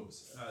fine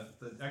robes. At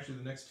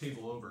the next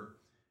table over,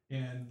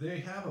 and they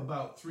have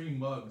about 3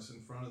 mugs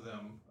in front of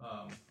them,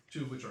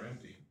 2 of which are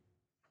empty.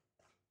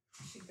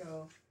 we should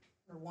go,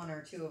 or one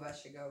or two of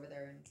us should go over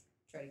there and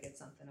try to get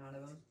something out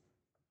of them.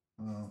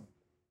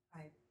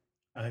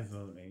 I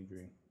vote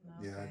Adrian.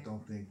 Yeah, I Okay.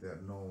 don't think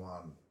that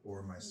Nolan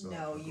or myself.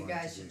 No, are you going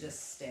guys to should be-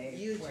 just stay.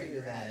 You where two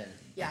you're at. then.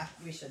 Yeah,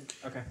 we should.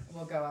 Okay.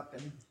 We'll go up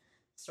and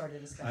start a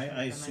discussion.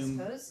 I with them,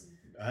 assume- I suppose.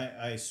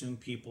 I assume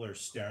people are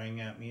staring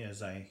at me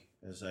as I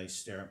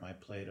stare at my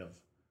plate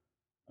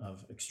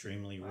of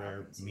extremely Wow,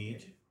 rare it's meat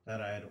weird.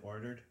 that I had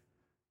ordered,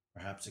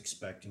 perhaps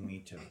expecting me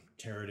to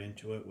tear it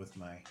into it with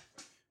my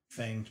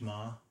fanged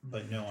maw,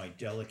 but no, I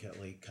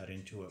delicately cut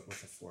into it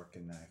with a fork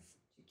and knife.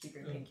 You keep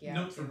your pinky out.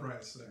 Note for too.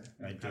 Bryce there.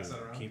 I do Pass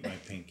that around. keep my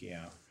pinky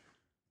out.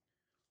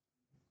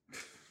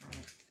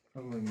 I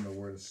don't even know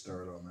where to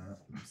start on that.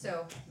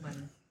 So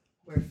when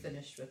we're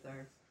finished with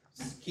our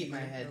Keep my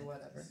or head.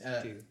 whatever.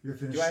 You're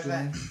finished Do I have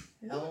stewing?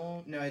 that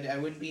helm? No, I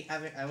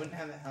wouldn't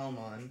have a helm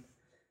on.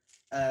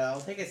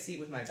 I'll take a seat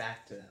with my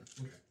back to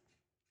them.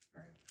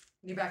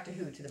 You back to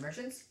who? To the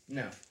merchants?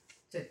 No.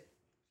 To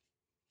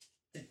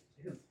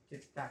who? To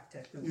back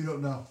to who? You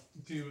don't know.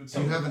 Dude,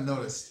 You haven't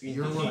noticed.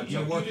 You're,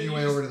 you're working your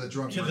way over to the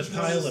drunk To the merchant.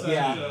 pile of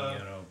Yeah. meat, you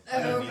know. Oh,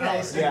 and okay.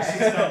 Alistair Yeah.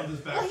 sits down with his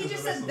back Well, to he the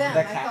just rest said of that. The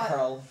I cat thought-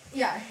 curl.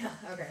 Yeah.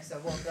 Okay,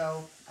 so we'll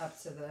go up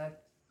to the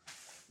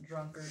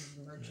drunkard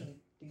merchant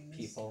dudes.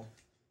 People.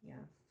 Yeah.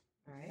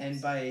 All right.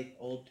 And by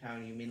old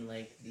town, you mean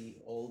like the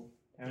old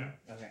town?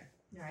 Okay.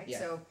 all right. Yeah.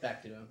 So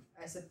Back to them.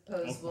 I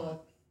suppose Okay.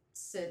 we'll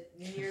sit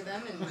near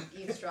them and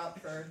eavesdrop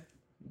for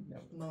No.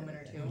 a moment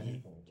or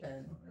two.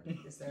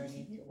 Is there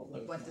any?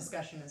 What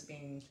discussion is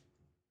being?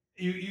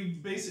 You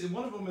basically,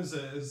 one of them is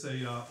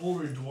a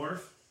older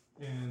dwarf,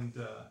 and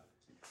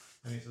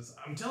And he says,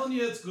 I'm telling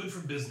you, it's good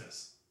for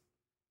business.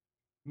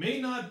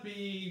 May not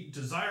be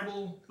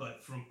desirable,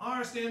 but from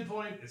our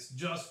standpoint, it's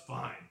just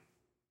fine.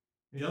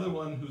 The other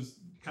one, who's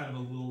kind of a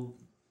little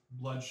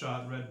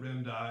bloodshot,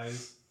 red-rimmed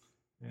eyes,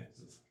 and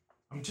says,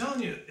 I'm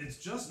telling you, it's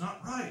just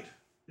not right.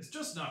 It's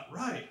just not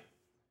right.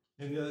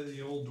 And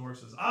the old dwarf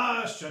says,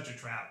 shut your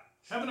trap.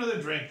 Have another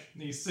drink.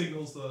 And he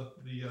signals the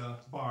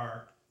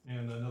bar,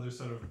 and another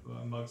set of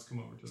mugs come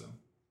over to them.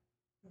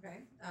 Okay.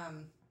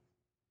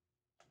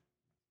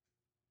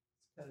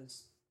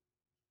 Suppose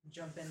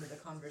jump into the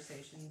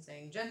conversation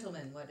saying,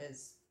 gentlemen, what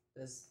is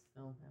this?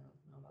 No, I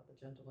don't know about the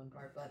gentleman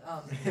part,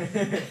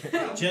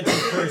 but Gentle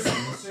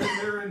persons.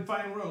 They're in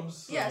fine robes.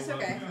 So, yes,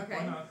 okay, yeah, okay.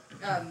 Why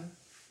not?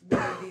 What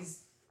are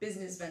these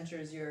business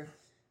ventures you're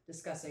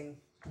discussing?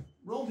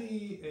 Roll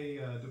me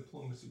a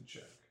diplomacy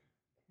check.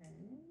 Okay.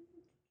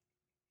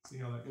 See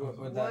how that goes.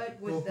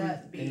 What would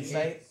that be?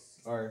 Insight?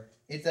 Or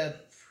it's a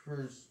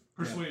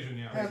Persuasion,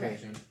 yeah. Okay.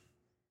 persuasion.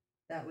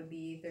 That would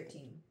be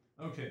 13.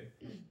 Okay.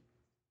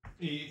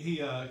 He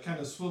kind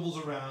of swivels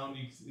around.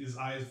 His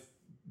eyes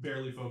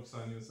barely focus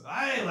on you. And says,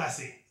 "Aye,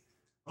 lassie.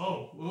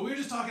 Oh, well, we were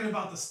just talking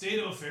about the state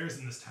of affairs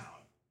in this town.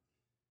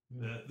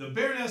 The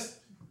Baroness,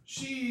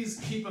 she's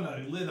keeping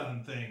a lid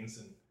on things,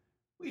 and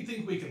we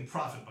think we can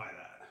profit by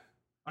that.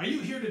 Are you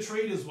here to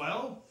trade as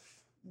well?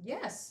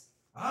 Yes.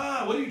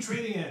 What are you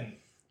trading in?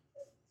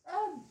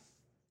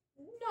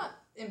 Not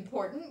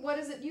important. What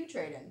is it you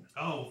trade in?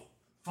 Oh,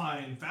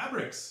 fine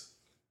fabrics,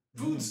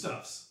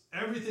 foodstuffs,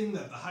 everything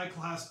that the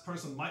high-class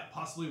person might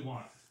possibly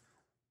want.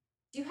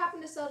 Do you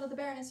happen to sell to the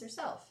Baroness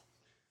herself?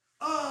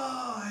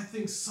 I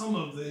think some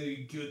of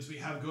the goods we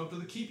have go up to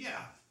the keep,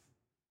 yeah.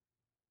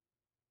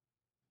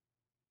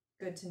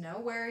 Good to know.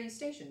 Where are you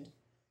stationed?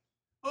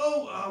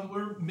 Oh,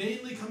 we're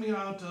mainly coming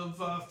out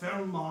of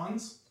Ferrum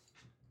Mons,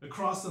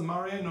 across the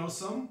Mare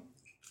Nostrum.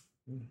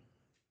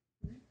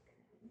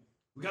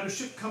 We got a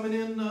ship coming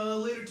in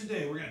later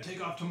today. We're gonna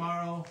take off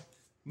tomorrow.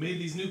 Made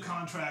these new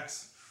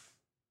contracts.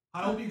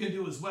 I hope you can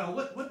do as well.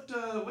 What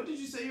did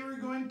you say you were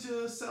going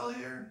to sell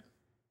here?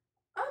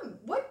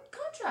 What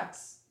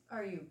contracts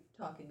are you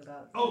talking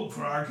about? Oh,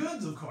 for our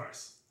goods, of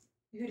course.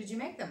 Who did you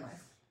make them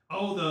with?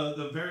 Oh,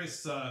 the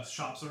various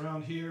shops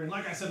around here, and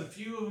like I said, a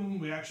few of them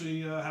we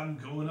actually have them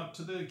going up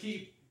to the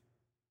keep.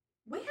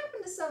 We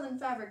happen to sell in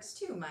fabrics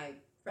too, my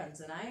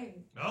friends and I.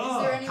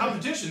 Oh, there any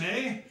competition,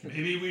 eh?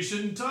 Maybe we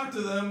shouldn't talk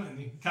to them. And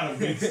he kind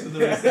of winks to the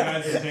rest of the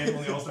guys at the table,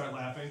 and they all start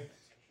laughing.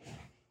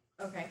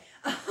 Okay.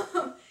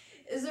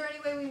 Is there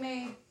any way we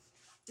may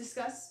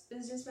discuss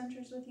business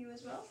ventures with you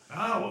as well?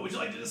 What would you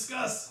like to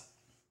discuss?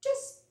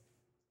 Just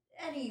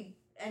any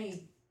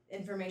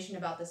information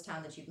about this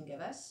town that you can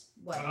give us.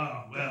 What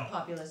Oh, well. the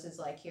populace is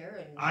like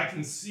here, and I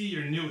can see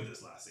you're new at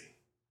this, lassie.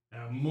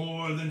 I'm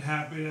more than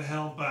happy to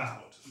help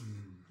out.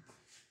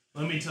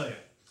 Let me tell you,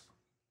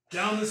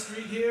 down the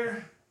street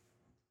here,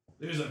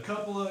 there's a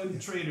couple of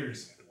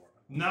traders,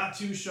 not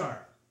too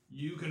sharp.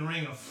 You can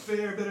wring a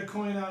fair bit of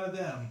coin out of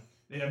them.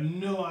 They have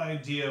no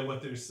idea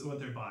what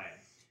they're buying.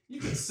 You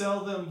can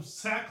sell them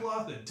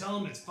sackcloth and tell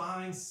them it's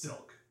fine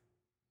silk.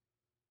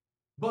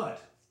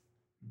 But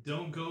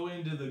don't go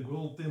into the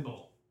gold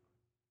thimble.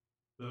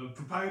 The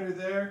proprietor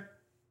there,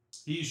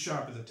 he's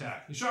sharp as a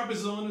tack. He's sharp as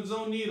his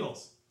own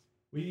needles.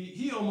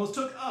 He almost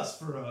took us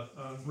for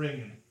a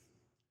ringing.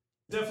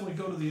 Definitely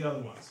go to the other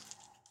ones.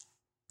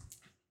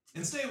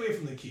 And stay away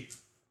from the keep.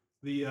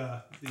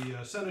 The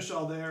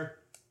seneschal there,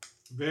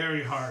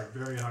 very hard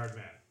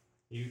man.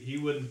 He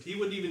wouldn't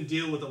even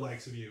deal with the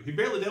likes of you. He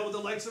barely dealt with the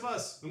likes of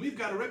us, and we've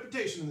got a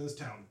reputation in this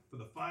town for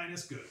the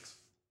finest goods.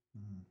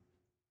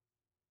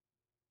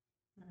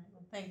 All right,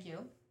 well, thank you.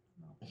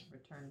 I'll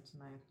return to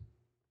my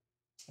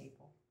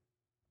table.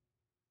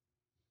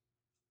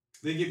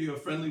 They give you a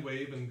friendly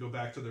wave and go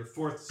back to their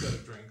fourth set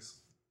of drinks.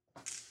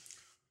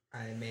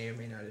 I may or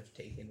may not have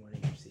taken one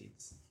of your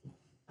seats.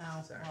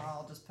 Oh, Sorry. well,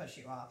 I'll just push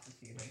you off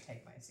if you don't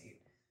take my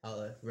seat.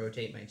 I'll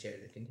rotate my chair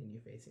to continue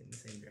facing the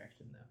same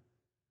direction, though.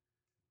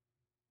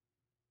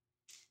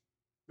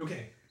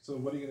 Okay, so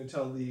what are you going to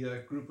tell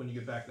the group when you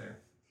get back there?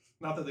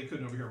 Not that they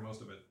couldn't overhear most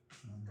of it.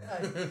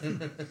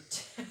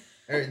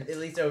 Or at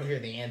least overhear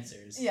the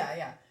answers.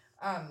 Yeah.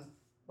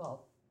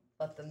 Well,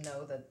 let them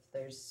know that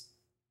there's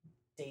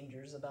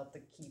dangers about the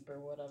keep or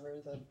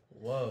whatever.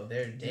 Whoa,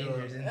 there are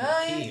dangers in the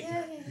keep.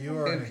 Yeah. You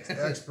are an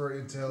expert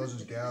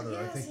intelligence gatherer.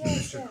 I think you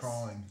missed your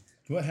calling.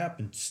 What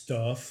happened,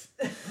 stuff?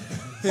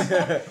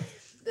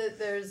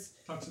 There's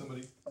Talk to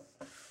somebody.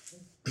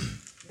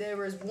 there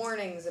was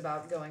warnings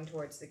about going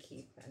towards the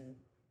keep and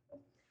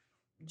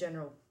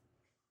general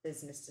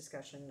business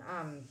discussion.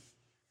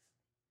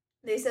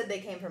 They said they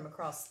came from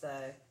across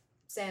the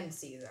Sand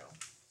Sea, though.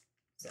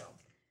 So,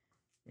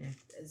 Yeah.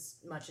 as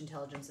much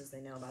intelligence as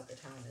they know about the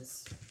town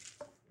is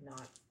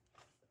not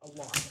a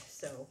lot.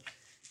 So,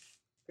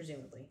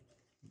 presumably.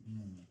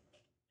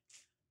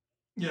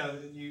 Yeah,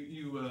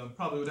 you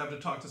probably would have to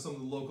talk to some of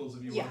the locals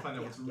if you want to find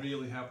out what's yeah.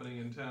 really happening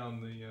in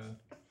town. The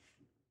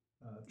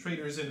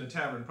traders in the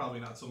tavern, probably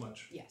not so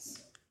much.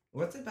 Yes.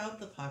 What's about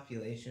the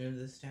population of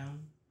this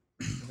town?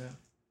 About?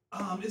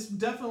 It's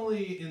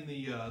definitely in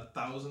the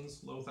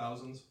thousands, low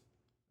thousands,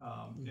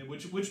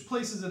 which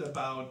places it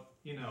about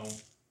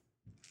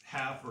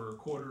half or a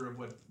quarter of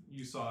what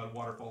you saw at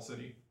Waterfall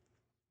City.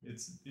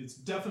 It's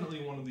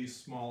definitely one of these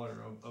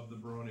smaller of the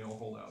baronial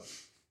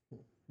holdouts.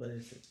 What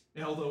is it?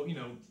 And although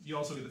you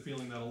also get the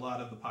feeling that a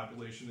lot of the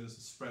population is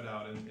spread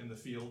out in the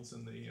fields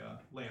and the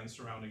land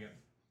surrounding it.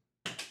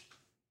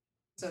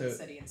 So the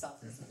city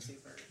itself isn't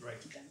super Right.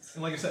 dense.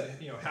 And like I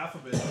said, half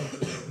of it,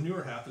 the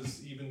newer half,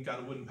 is even got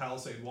a wooden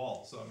palisade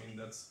wall. So I mean,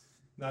 that's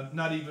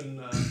not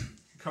even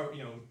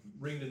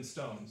ringed in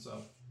stone.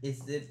 So Is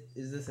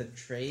this a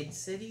trade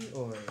city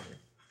or?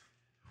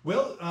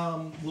 well,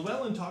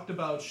 Llewellyn talked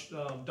about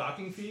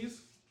docking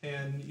fees,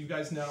 and you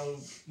guys now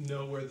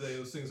know where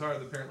those things are.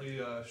 Apparently,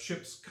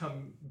 ships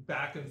come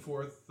back and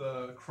forth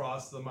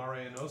across the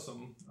Mare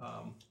Nostrum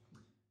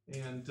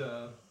and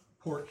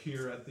port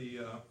here at the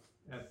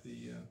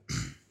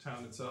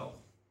town itself.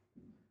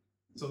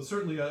 So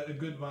certainly a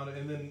good amount,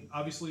 and then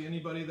obviously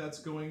anybody that's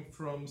going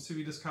from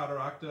Civitas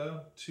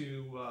Cataracta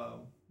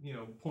to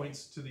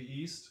points to the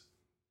east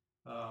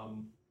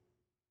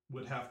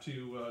would have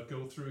to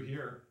go through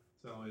here.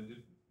 So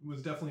it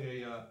was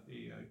definitely a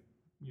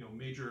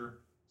major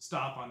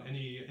stop on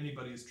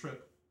anybody's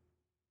trip.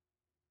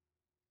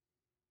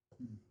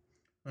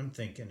 I'm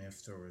thinking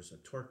if there was a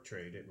torque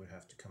trade, it would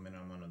have to come in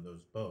on one of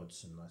those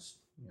boats, unless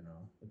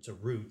it's a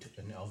route,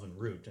 an elven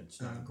route.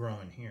 It's not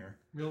growing here.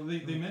 Well,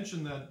 they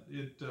mentioned that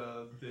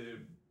the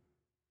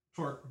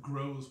torque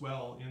grows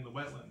well in the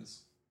wetlands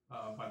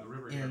by the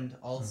river here. And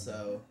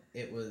also,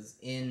 it was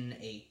in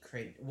a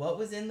crate. What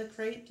was in the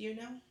crate? Do you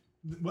know?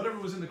 Whatever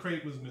was in the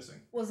crate was missing.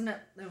 Wasn't it?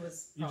 It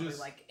was You probably just-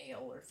 like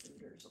ale or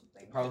food or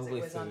something. 'cause Probably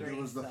it was food. It underneath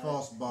It was the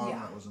false bottom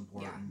that was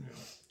important.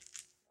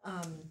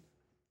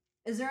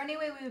 Is there any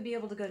way we would be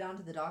able to go down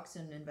to the docks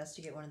and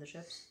investigate one of the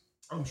ships?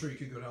 I'm sure you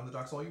could go down the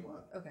docks all you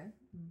want. Okay.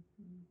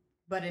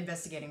 But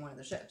investigating one of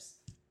the ships.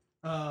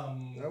 That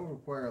would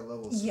require a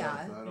level of stealth. Yeah.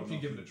 I don't You know could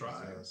if give it a we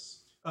try.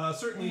 possess.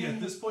 Certainly at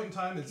this point in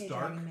time, it's Okay,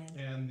 dark, Dragon Man.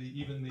 and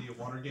even the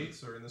water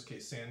gates, or in this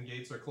case, sand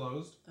gates, are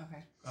closed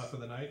Okay. for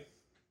the night.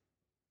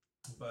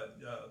 But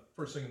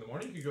first thing in the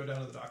morning, you could go down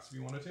to the docks if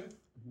you wanted to.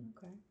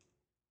 Okay.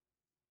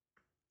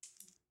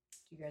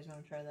 Do you guys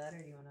want to try that, or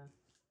do you want to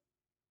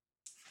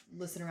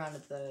listen around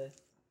in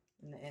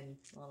the inn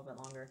a little bit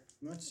longer?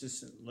 Let's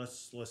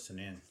listen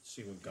in,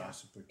 see what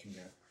gossip we can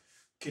get.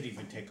 Could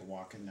even take a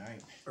walk at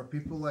night. Are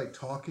people like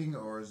talking,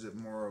 or is it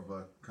more of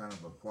a kind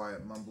of a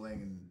quiet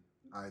mumbling and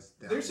eyes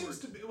downward? There seems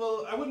to be,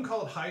 well, I wouldn't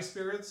call it high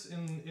spirits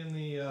in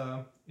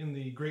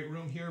the great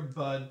room here,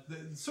 but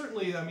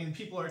certainly, I mean,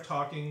 people are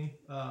talking.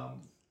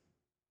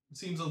 It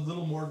seems a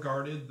little more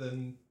guarded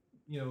than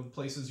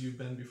places you've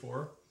been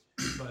before.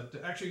 But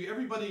actually,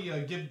 everybody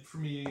give for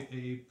me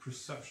a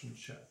perception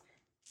check,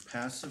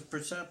 Passive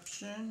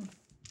perception.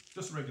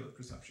 just regular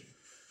perception.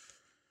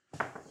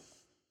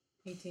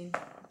 18.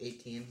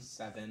 18.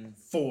 7.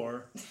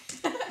 4.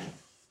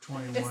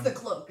 21. It's the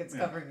cloak. It's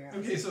Yeah. covering your eyes.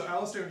 Okay, so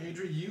Alistair and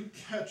Adri, you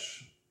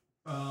catch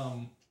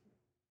a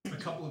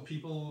couple of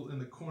people in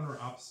the corner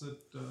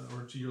opposite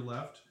or to your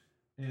left,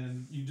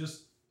 and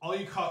all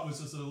you caught was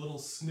just a little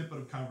snippet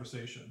of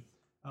conversation,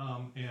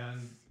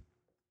 and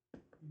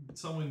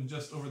someone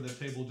just over the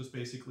table just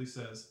basically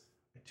says,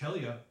 "I tell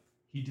you,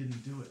 he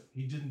didn't do it.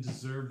 He didn't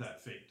deserve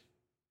that fate,"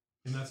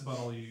 and that's about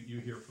all you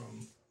hear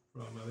from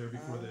there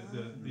before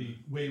the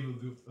wave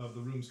of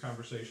the room's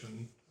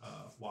conversation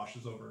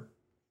washes over.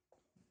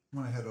 I'm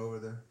gonna head over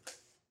there.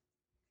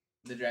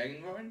 The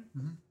Dragonborn?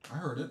 I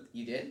heard it.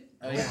 You did?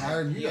 Oh Yeah, yeah. I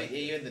heard you. Yeah,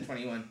 you had the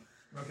 21.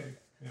 Okay,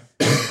 yeah.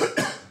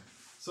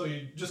 So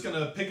you're just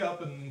gonna pick up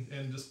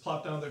and just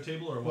plop down at their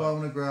table, or what? Well,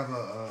 I'm gonna grab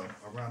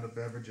a round of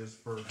beverages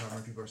for how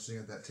many people are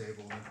sitting at that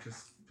table, and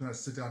just kind of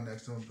sit down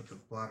next to them, and put the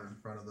platter in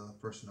front of the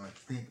person who I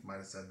think might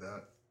have said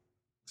that.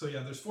 So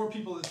yeah, there's 4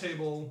 people at the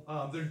table.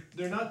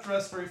 They're not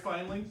dressed very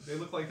finely. They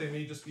look like they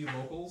may just be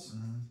locals,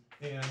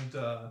 and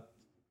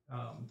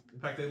in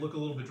fact, they look a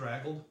little bit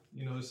draggled.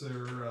 You notice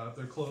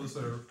their clothes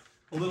are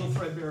a little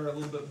threadbare, a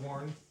little bit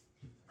worn,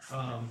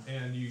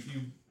 and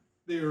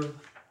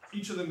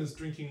each of them is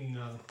drinking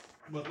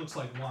what looks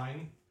like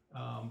wine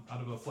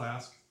out of a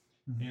flask,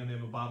 and they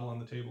have a bottle on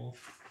the table.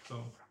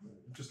 So,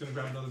 just gonna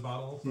grab another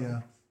bottle.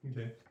 Yeah.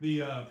 Okay.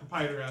 The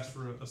proprietor asked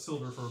for a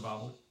silver for a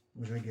bottle.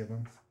 Which I give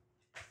him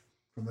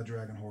from the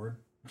Dragon Horde.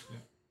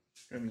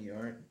 From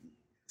your.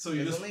 So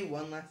you There's just only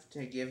one left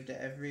to give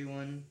to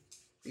everyone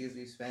because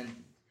we spent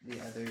the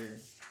other.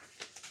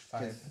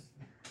 5.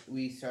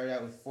 We started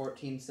out with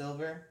 14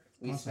 silver.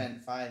 We Awesome.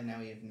 spent 5. Now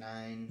we have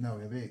 9. No,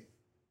 we have 8.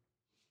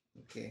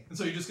 Okay. and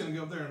so you're just gonna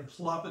go up there and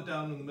plop it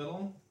down in the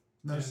middle,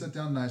 No, just sit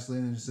down nicely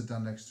and then just sit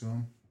down next to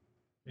him.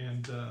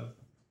 and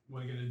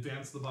what are you gonna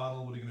advance the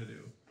bottle? What are you gonna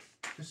do?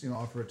 Just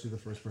offer it to the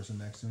first person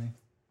next to me.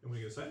 And what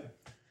are you gonna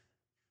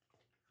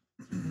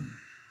say?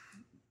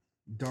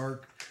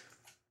 Dark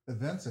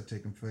events have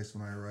taken place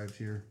when I arrived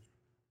here.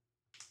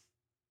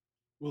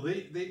 Well,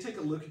 they take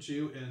a look at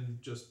you, and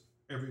just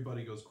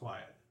everybody goes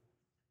quiet.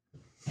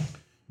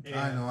 And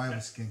I know I have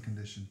a skin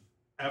condition.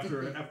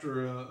 after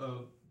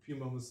a few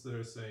moments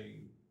they're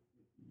saying,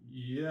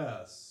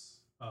 yes,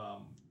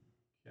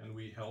 can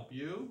we help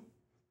you?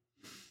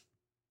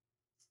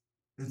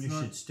 It's you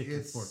not- should stick your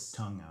it's- forked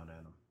tongue out at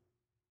him.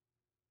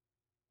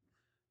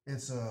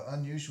 It's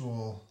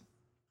unusual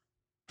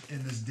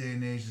in this day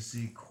and age to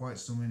see quite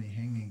so many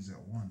hangings at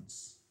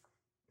once.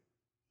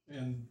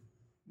 And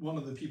one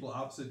of the people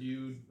opposite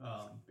you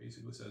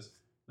basically says,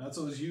 not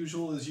so as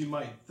usual as you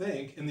might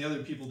think, and the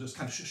other people just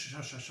kind of shush,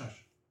 shush, shush,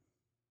 shush.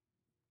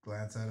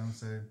 Glance at him and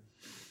say,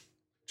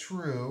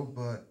 true,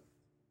 but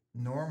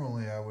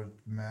normally I would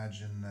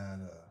imagine that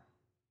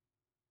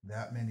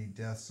that many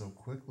deaths so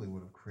quickly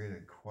would have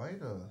created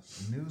quite a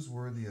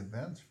newsworthy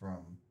event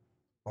from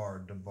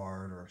bard to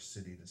bard or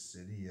city to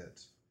city.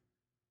 Yet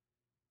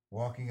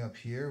walking up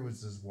here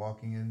was as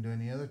walking into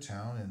any other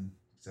town, and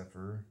except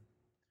for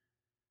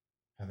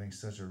having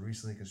such a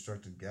recently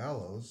constructed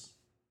gallows,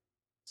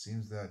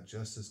 seems that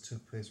justice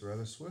took place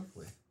rather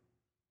swiftly.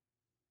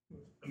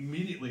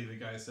 Immediately, the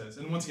guy says,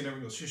 and once again,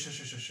 everyone goes, shush, shush,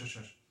 shush, shush, shush,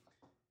 shush.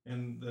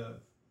 And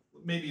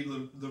maybe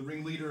the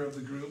ringleader of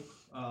the group,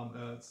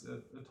 it's a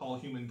tall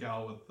human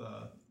gal with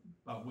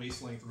about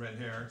waist-length red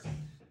hair.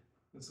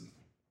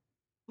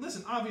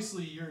 Listen,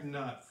 obviously you're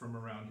not from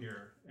around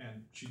here.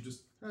 And she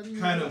just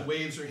kind of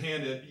waves her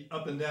hand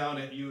up and down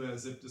at you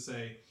as if to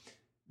say,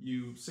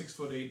 you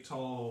 6'8"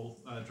 tall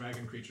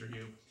dragon creature,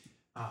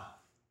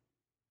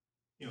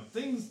 you know,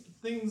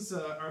 things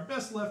are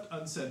best left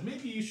unsaid.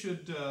 Maybe you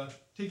should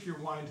take your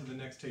wine to the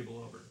next table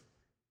over.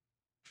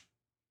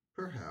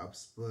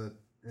 Perhaps, but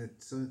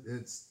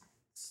it's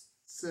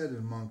said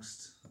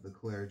amongst the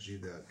clergy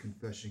that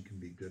confession can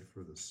be good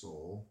for the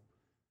soul.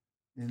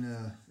 And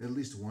at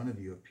least one of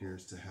you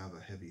appears to have a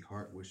heavy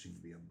heart wishing to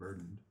be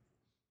unburdened.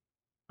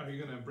 Are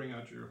you going to bring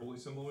out your holy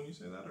symbol when you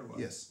say that, or what?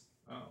 Yes.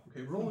 Oh,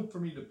 okay. Roll it for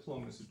me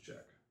diplomacy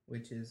check.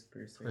 Which is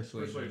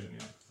persuasion. Persuasion,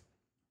 yeah.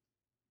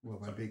 Well,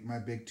 my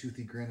big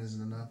toothy grin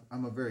isn't enough.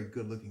 I'm a very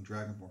good looking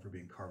dragonborn for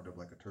being carved up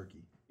like a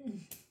turkey.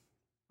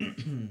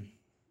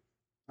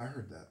 I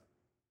heard that.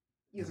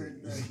 You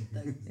heard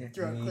the Yeah,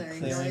 throat me clearing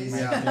clearing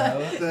noise.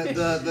 my throat.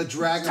 The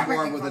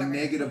dragonborn with a fun of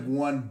me.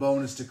 -1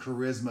 bonus to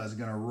charisma is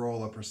gonna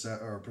roll a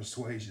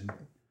persuasion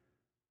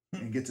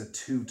and gets a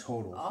 2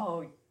 total.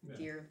 Oh, Yeah.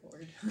 dear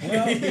Lord.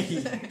 Well,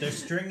 they're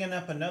stringing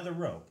up another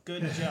rope.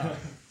 Good job.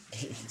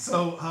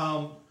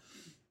 So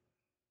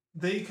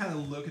they kind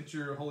of look at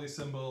your holy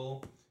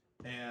symbol,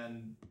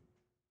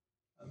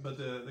 but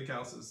the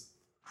gal says,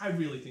 "I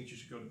really think you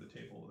should go to the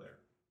table there."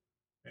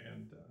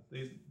 And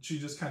she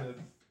just kind of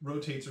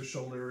rotates her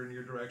shoulder in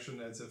your direction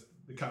as if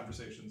the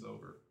conversation's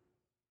over.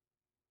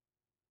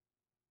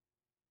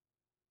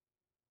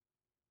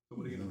 So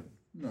what are you gonna do?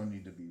 No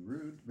need to be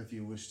rude. If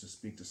you wish to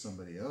speak to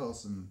somebody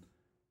else, and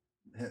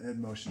head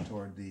motion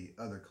toward the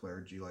other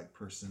clergy-like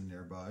person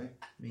nearby.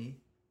 Me?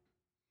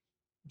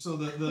 So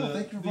the Well,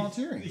 thank you for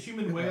volunteering. The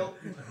human whale,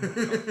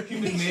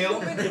 human male.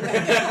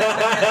 That's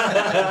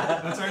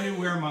our new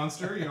were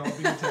monster. You're all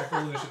being attacked.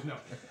 Roll initiative. No,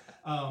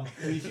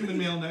 the human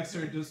male next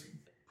to her just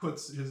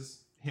puts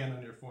his hand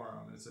on your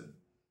forearm and said,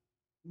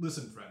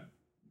 "Listen, friend,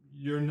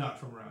 you're not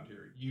from around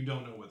here. You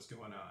don't know what's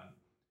going on.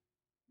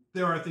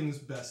 There are things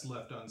best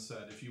left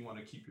unsaid if you want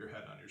to keep your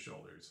head on your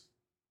shoulders.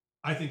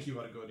 I think you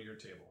ought to go to your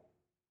table.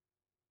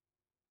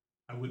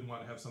 I wouldn't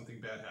want to have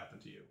something bad happen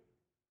to you."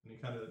 And he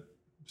kind of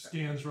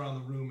scans around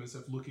the room as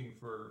if looking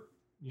for,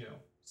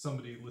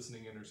 somebody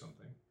listening in or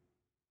something.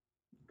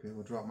 Okay,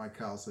 we'll drop my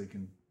cowl so you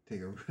can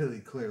take a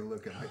really clear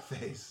look at my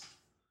face.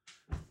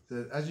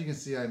 So, as you can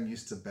see, I'm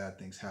used to bad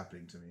things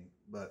happening to me,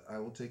 but I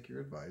will take your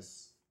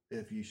advice.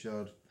 If you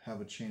shall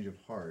have a change of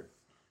heart,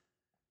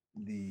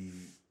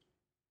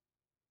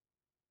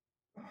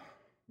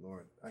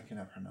 Lord, I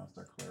cannot pronounce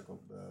that clerical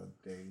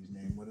deity's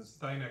name. What is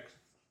Dynek.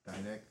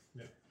 Dynek?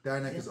 Yeah.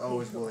 Dynek is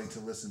always willing to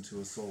listen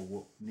to a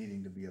soul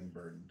needing to be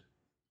unburdened.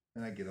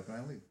 And I get up and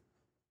I leave.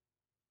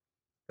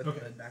 Put Okay.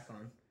 the hood back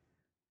on.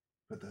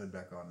 Put the hood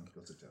back on and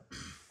go sit down.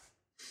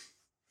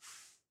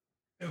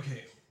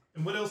 Okay.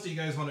 And what else do you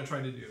guys want to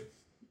try to do?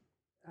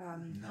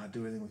 Not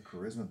do anything with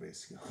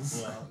charisma-based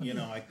skills.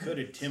 Well, I could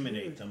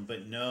intimidate them,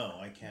 but no,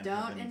 I can't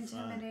have Don't any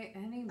fun. intimidate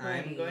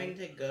anybody. I'm going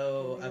to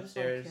go Maybe they'll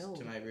upstairs kill.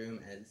 to my room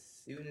as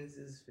soon as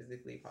is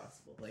physically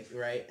possible. Like,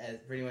 right as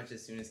pretty much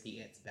as soon as he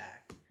gets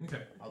back,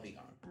 Okay. I'll be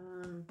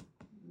gone.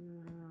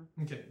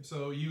 Okay.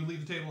 So you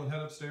leave the table and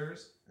head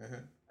upstairs.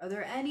 Are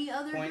there any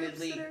other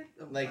Pointedly, groups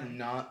that are like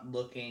not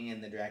looking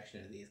in the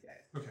direction of these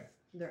guys. Okay.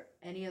 Are there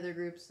any other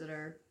groups that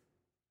are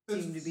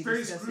There's seem to be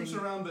various discussing? groups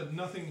around, but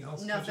nothing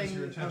else catches Nothing-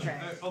 your attention.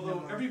 okay, Although no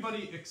more.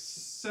 everybody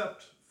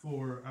except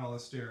for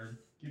Alistair,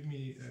 give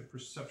me a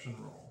perception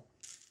roll.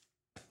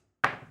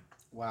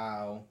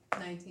 Wow.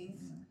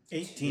 19?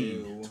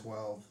 18.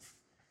 12.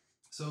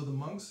 So the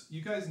monks,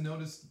 you guys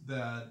noticed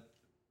that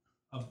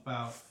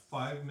about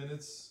 5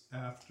 minutes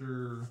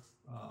after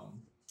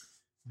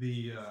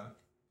the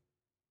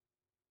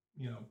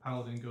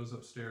paladin goes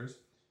upstairs,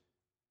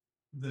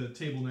 the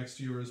table next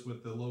to yours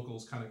with the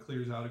locals kind of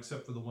clears out,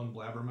 except for the one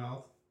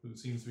blabbermouth who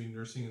seems to be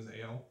nursing his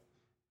ale,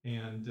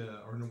 and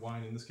or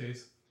wine in this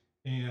case,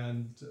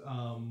 and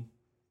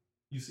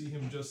you see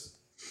him just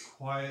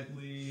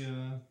quietly,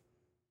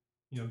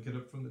 get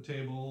up from the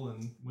table,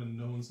 and when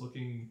no one's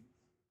looking,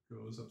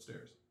 goes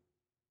upstairs.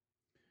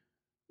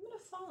 I'm gonna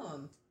follow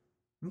him.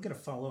 I'm gonna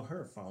follow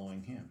her,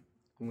 following him.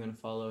 I'm gonna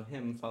follow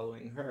him,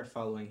 following her,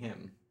 following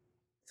him.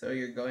 So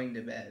you're going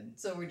to bed.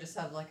 So we just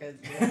have like a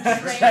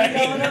train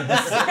going up the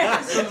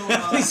stairs.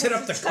 So, Please hit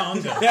up the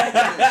Congo.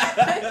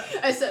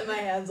 I set my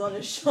hands on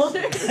his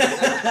shoulders.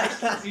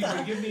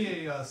 Adrian, give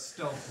me a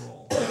stealth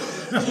roll.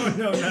 Oh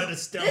no, not a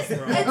stealth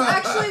roll. It's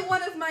actually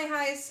one of my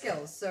highest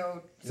skills,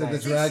 so So the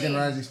Nice. dragon 16.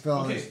 rises fell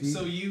on Okay, his feet.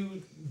 so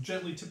you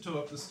gently tiptoe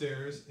up the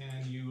stairs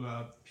and you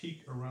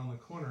peek around the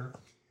corner,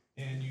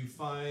 and you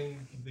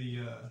find the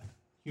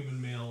human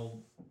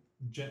male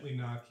gently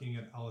knocking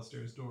at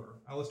Alistair's door.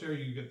 Alistair,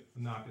 you get a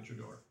knock at your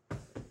door.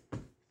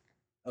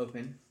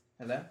 Open.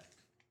 Hello?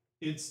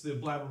 It's the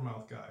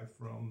blabbermouth guy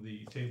from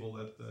the table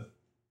that the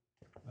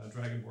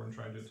Dragonborn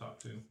tried to talk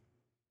to.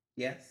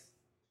 Yes?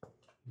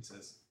 He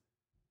says,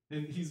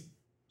 and he's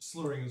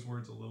slurring his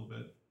words a little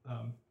bit.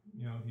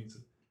 He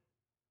said,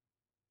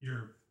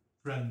 "Your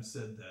friend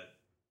said that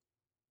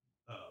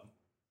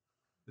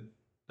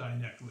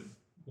Dynek would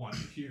want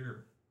to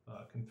hear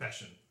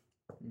confession."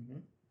 Mm-hmm.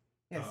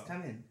 Yes,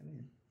 come in.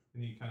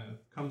 And he kind of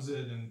comes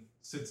in and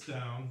sits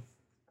down.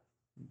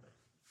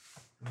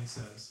 And he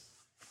says,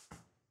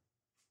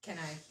 am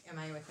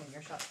I within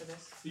earshot for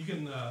this? "You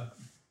can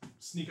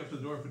sneak up to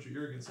the door and put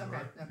your ear against the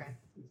door. Okay.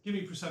 Give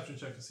me a perception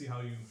check to see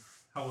how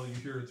well you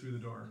hear it through the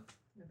door."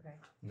 Okay.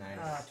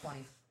 Nice.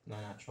 20. Not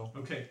natural.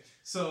 Okay,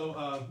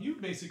 so you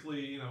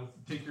basically,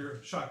 take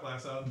your shot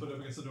glass out and put it up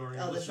against the door. And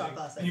Oh, you're the shot listening.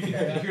 glass. And you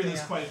can hear this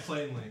Yeah. quite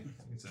plainly.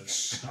 He says,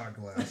 Shot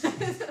glass.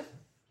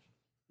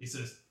 He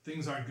says,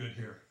 "Things aren't good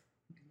here.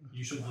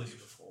 You should leave.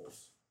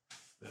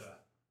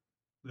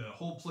 The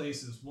whole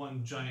place is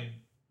one giant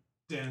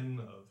den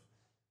of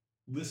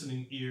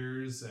listening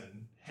ears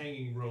and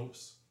hanging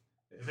ropes.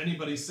 If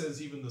anybody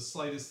says even the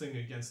slightest thing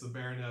against the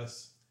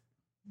Baroness,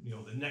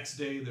 the next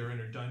day they're in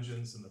her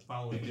dungeons, and the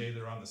following day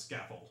they're on the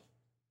scaffold.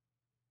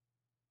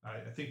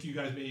 I think you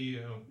guys may,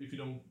 if you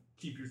don't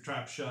keep your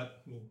trap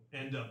shut, will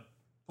end up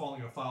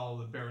falling afoul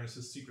of the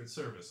Baroness's secret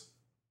service."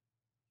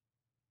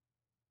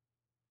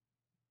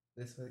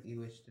 This what you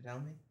wish to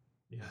tell me?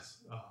 Yes.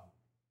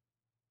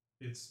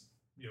 It's,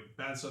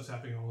 bad stuff's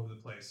happening all over the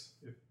place.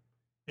 If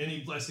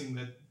any blessing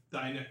that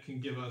Dynek can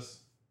give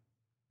us,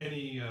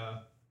 any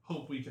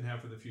hope we can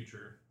have for the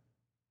future,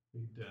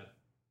 we'd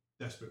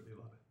desperately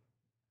love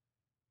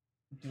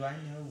it. Do I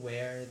know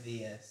where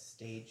the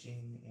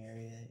staging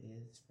area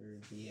is for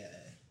the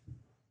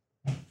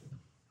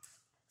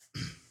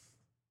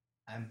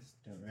I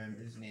don't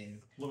remember his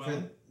name.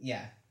 Llewellyn,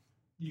 Yeah.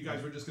 you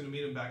guys were just going to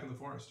meet him back in the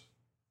forest.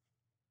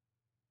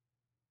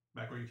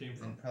 Back where you came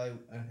from. And probably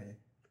okay.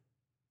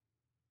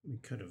 We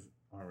could have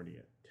already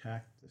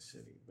attacked the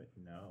city, but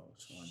no.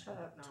 Someone Shut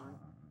had up, Nolan. time.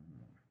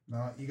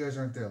 No, you guys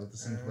aren't there. Let the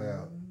scene play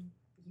out.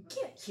 You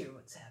can't hear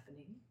what's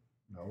happening.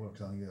 No, I'm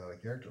telling you out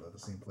of character. Let the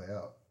scene play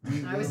out.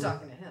 I was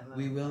talking to him.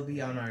 We will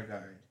be on our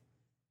guard.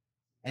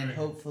 And Right.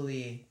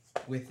 hopefully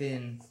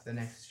within the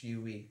next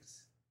few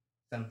weeks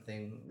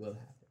something will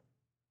happen.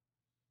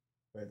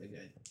 For the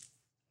good.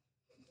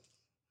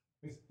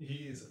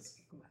 He says,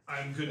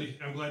 I'm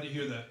glad to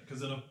hear that,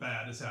 because enough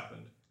bad has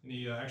happened. And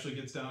he actually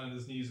gets down on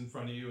his knees in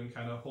front of you and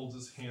kind of holds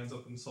his hands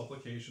up in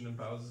supplication and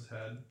bows his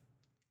head.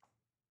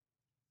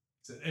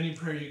 He said, "Any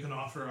prayer you can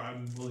offer,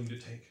 I'm willing to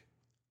take."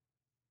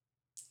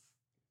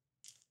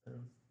 So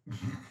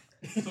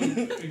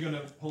you're going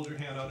to hold your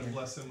hand out and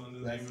bless him under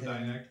the Bless name of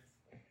him. Dynek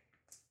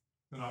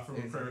and offer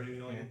him a prayer of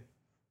healing.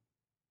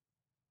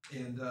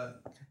 And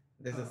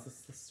There's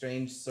a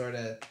strange sort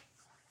of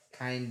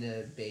kind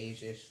of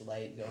beige-ish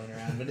light going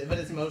around, but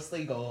it's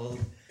mostly gold.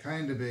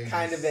 Kind of beige.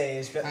 Kind of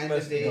beige, but Kind of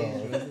mostly beige,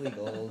 gold. mostly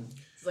gold.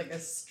 It's like a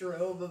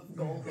strobe of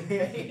golden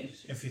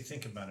beige. If you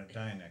think about it,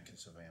 Dynek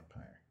is a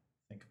vampire.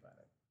 Think about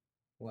it.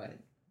 What?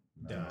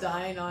 Dye.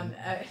 Dying on.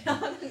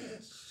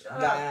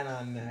 Dying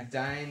on neck.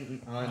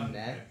 Dying on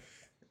neck.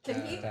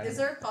 Can he? Uh, Is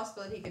there a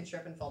possibility he can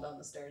trip and fall down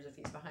the stairs if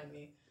he's behind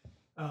me?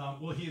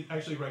 well, he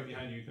actually right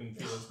behind you. You can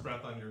feel his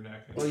breath on your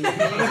neck. Well, you can,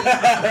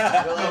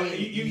 well, I No,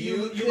 mean,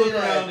 you could, look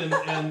around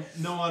and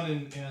Noan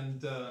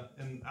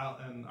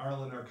and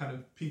Arlen are kind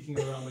of peeking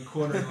around the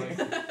corner like,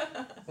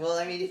 Well,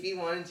 I mean, if you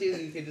wanted to,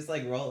 you could just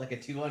like roll like a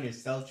 2 on your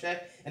stealth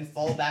check and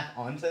fall back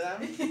onto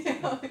them.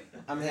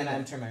 I'm gonna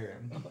enter my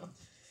room.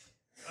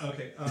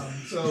 okay.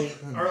 So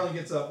Arlen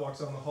gets up, walks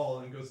down the hall,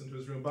 and goes into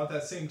his room. About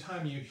that same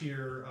time, you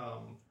hear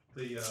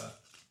the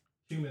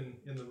human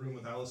in the room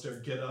with Alistair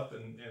get up,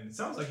 and it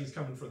sounds like he's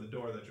coming for the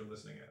door that you're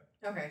listening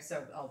at. Okay,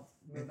 so I'll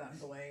move out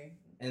of the way.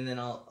 And then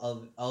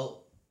I'll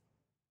I'll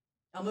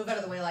move out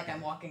of the way like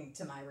I'm walking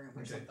to my room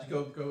or Okay, something.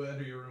 go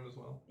enter your room as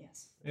well.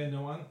 Yes. And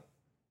Noan,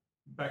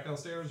 back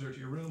downstairs or to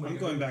your room? What are I'm you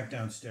going gonna back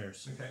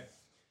downstairs. do? Okay.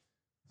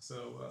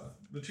 So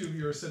the two of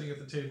you are sitting at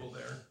the table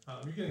there.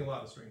 You're getting a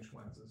lot of strange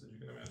glances, as you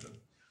can imagine.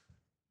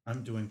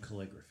 I'm doing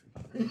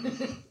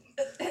calligraphy.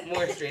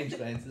 More strange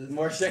glances.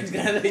 More strange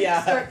glances.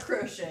 Yeah. Start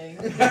crocheting.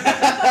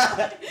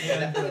 That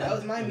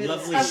was my middle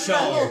Lovely school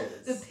shawl. years.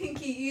 The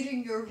pinky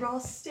eating your raw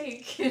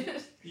steak.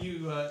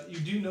 You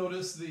do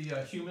notice the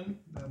human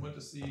that went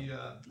to see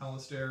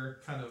Alistair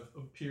kind of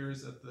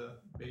appears at the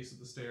base of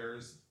the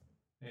stairs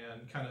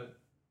and kind of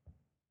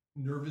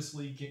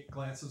nervously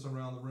glances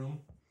around the room,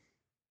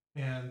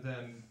 and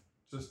then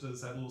just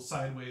does that little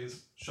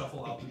sideways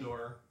shuffle out the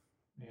door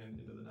and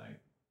into the night.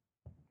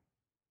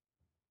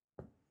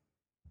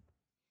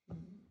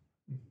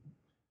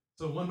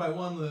 So one by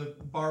one, the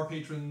bar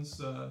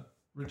patrons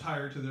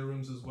retire to their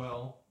rooms as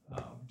well.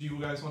 Do you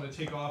guys want to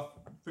take off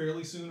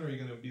fairly soon, or are you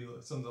going to be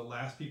some of the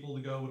last people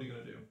to go? What are you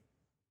going to do?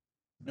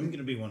 I'm going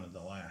to be one of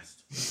the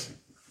last.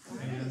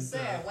 I didn't And, say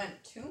I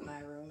went to my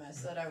room. I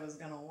said I was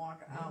gonna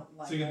walk out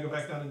like. So you're going to I go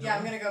was- back down and Yeah,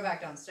 I'm join? gonna go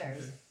back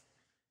downstairs.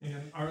 Okay.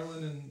 And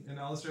Arlen and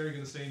Alistair, are you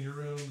going to stay in your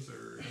rooms,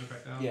 or go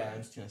back down? Yeah, I'm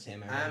just gonna say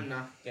my I'm room.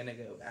 not gonna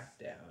go back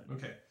down.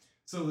 Okay.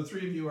 So the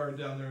three of you are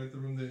down there at the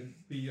room.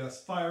 The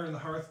fire in the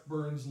hearth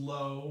burns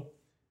low,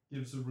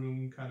 gives the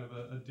room kind of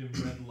a dim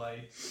red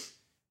light,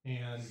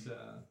 and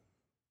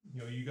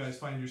you guys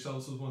find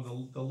yourselves with one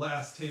of the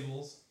last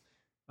tables.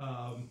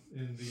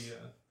 In the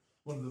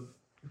one of the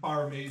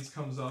barmaids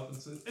comes up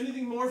and says,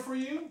 "Anything more for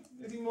you?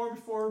 Anything more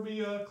before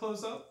we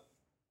close up?"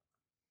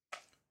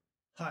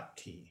 Hot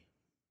tea.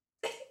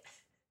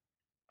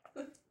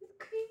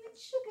 Cream and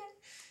sugar.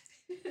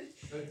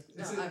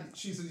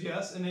 She says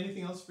yes. And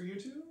anything else for you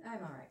two? I'm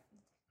alright.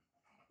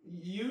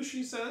 You,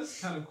 she says,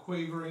 kind of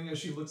quavering as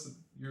she looks at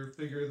your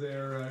figure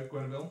there,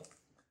 Gwenville.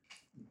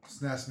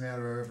 Snaps me out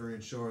of wherever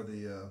and show her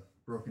the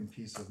broken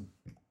piece of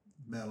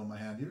metal in my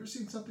hand. You ever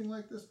seen something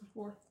like this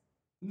before?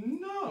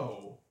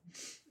 No.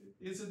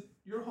 Is it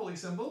your holy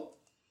symbol?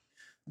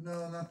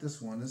 No, not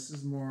this one. This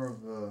is more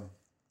of a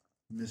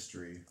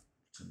mystery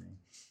to me.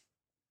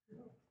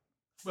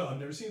 Well, I've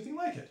never seen anything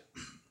like it.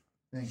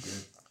 Thank you.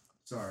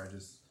 Sorry,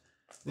 just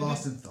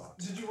lost in thought.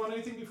 Did you want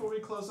anything before we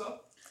close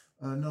up?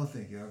 No,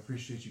 thank you. I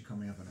appreciate you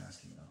coming up and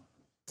asking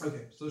though.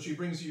 Okay, so she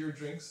brings you your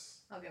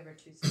drinks, I'll give her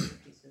 2 silver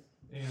pieces.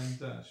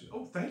 and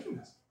oh, thank you,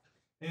 miss.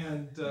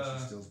 And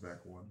She steals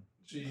back one.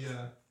 she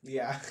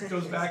Yeah.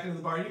 goes back into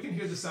the bar. You can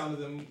hear the sound of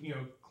them,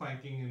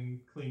 clanking and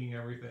cleaning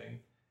everything.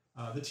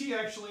 The tea,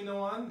 actually,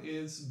 Noan,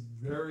 is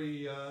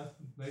very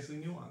nicely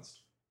nuanced.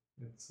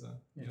 It's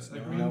It's a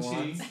nuanced.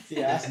 green tea.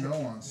 Yeah. It's no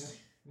one's.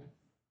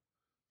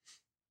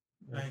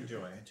 I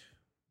enjoy it.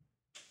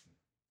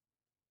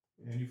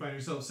 And you find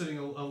yourself sitting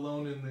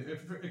alone in the.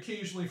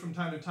 Occasionally, from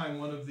time to time,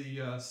 one of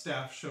the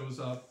staff shows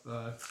up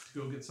to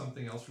go get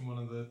something else from one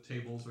of the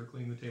tables or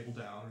clean the table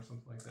down or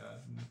something like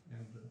that.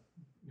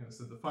 And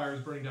so the fire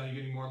is burning down. You're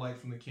getting more light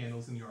from the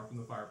candles than you are from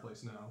the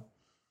fireplace now.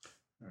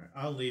 All right,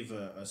 I'll leave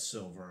a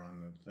silver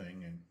on the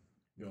thing and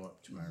go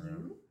up to my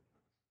room.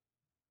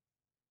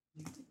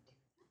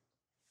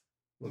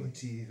 Well, the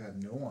tea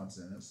had nuance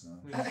in it, so.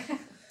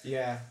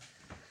 Yeah.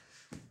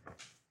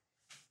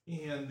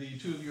 And the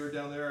two of you are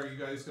down there. Are you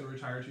guys going to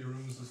retire to your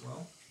rooms as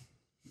well?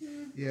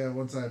 Yeah,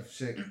 once I've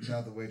shaken,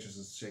 now the waitress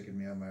has shaken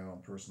me on my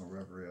own personal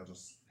reverie, I'll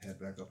just head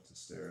back up the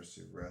stairs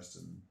to rest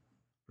and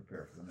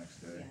prepare for the next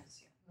day.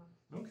 Yes.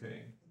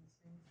 Okay.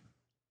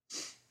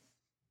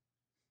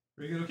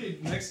 Very good. Okay,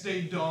 next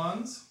day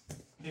dawns,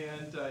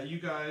 and you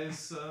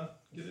guys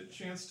get a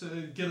chance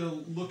to get a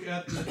look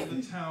at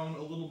the town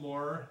a little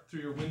more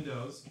through your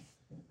windows.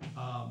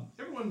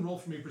 Everyone roll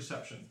for me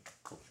perception.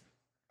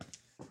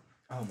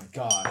 Oh my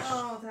gosh.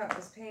 Oh, that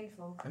was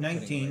painful.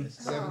 19.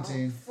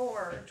 17.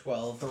 4.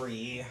 12.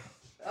 3.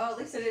 Oh, at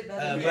least I did better.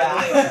 By the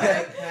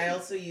Yeah. way, can I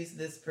also use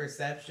this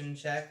perception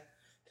check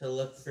to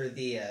look for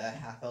the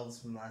half elves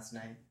from last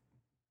night?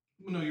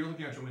 No, you're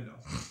looking out your window.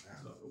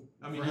 So,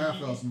 I mean, For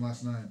half elves from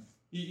last night.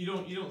 you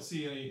don't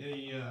see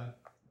any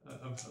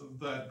of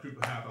that group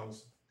of half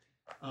elves.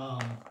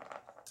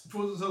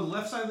 For the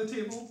left side of the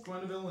table,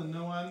 Gwenville and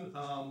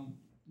Noan,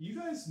 you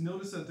guys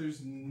notice that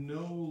there's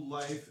no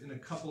life in a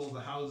couple of the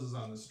houses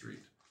on the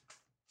street,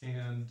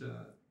 and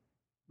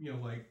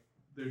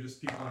they're just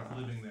people aren't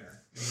living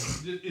there.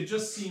 And it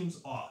just seems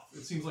off.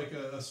 It seems like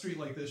a street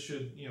like this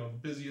should,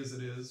 busy as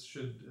it is,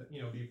 should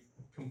be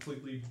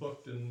completely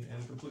booked and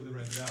completely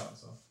rented out.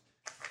 So.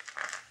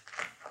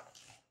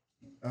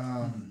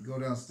 Go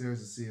downstairs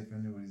to see if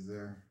anybody's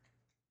there.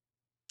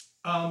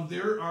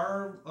 There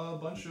are a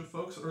bunch of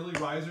folks, early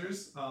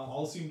risers,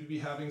 all seem to be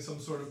having some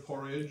sort of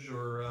porridge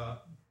or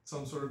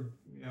some sort of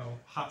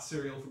hot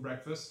cereal for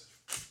breakfast.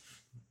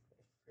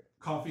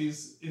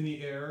 Coffee's in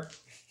the air.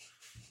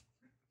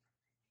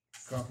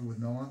 Coffee with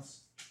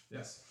nuance.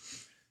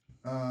 Yes.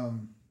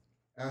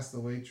 Asked the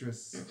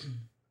waitress.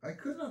 I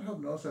could not help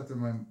notice after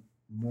my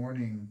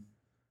morning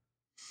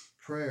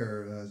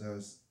prayer as I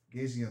was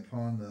gazing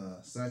upon the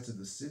sights of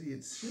the city,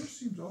 it sure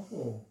seems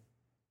awful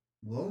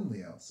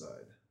lonely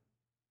outside.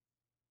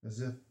 As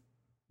if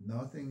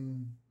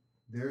nothing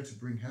there to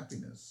bring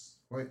happiness.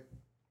 Quite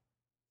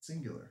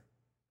singular.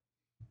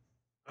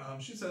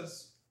 She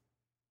says,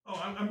 "Oh,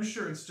 I'm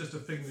sure it's just a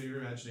figment of your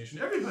imagination.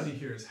 Everybody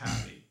here is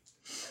happy.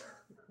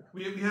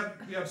 We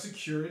have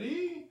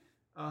security.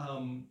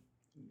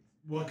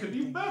 What could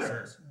be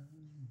better?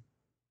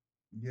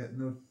 Yet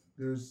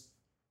there's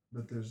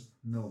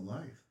no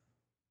life.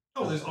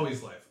 Oh, there's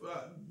always life.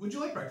 Would you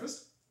like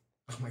breakfast?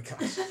 Oh my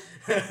gosh.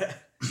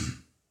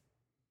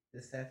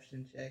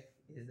 Deception check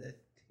is a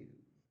 2.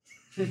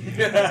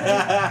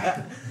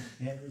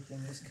 Everything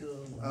is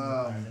cool.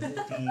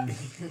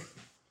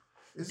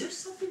 Is there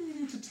something you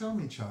need to tell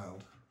me,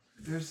 child?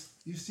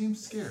 You seem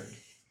scared.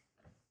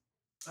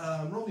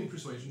 Roll me a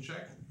persuasion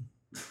check.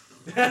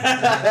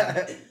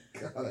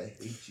 God, I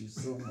hate you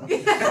so much.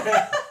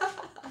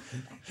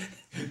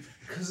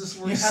 Because this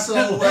You works have so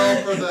to well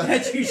learn for the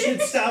that you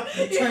should stop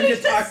trying to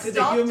should talk just to the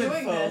stop human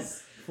doing folk.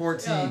 this.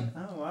 14. Yeah.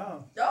 Oh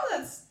wow, Oh,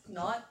 that's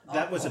not.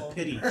 that was a awful.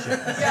 pity check.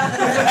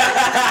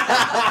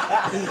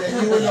 Yeah.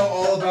 And you would know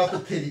all about the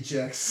pity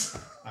checks.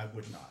 I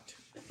would not.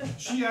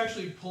 She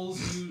actually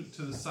pulls you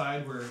to the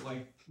side where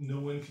like no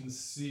one can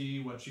see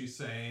what she's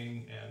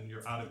saying and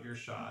you're out of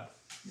earshot.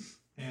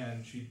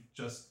 And she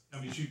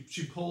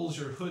pulls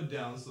your hood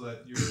down so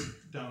that you're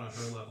down on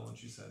her level, and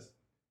she says,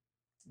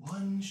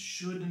 "One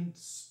shouldn't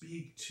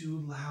speak too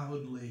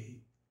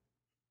loudly."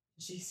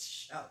 She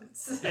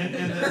shouts. And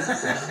then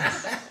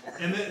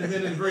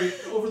in a very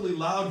overly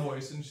loud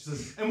voice, and she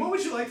says, "And what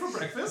would you like for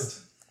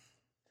breakfast?"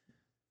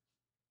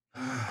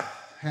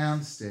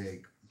 Ham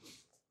steak.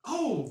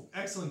 Oh,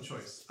 excellent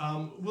choice.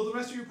 Will the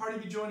rest of your party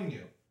be joining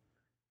you?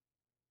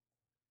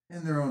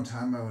 In their own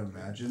time, I would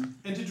imagine.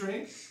 And to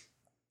drink?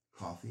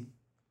 Coffee.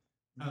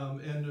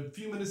 And a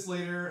few minutes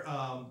later,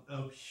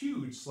 a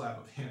huge slab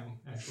of ham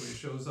actually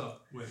shows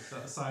up with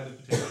a side of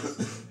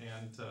potatoes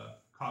and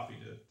coffee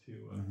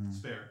to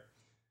spare.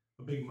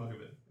 A big mug of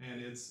it, and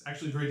it's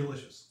actually very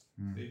delicious.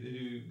 They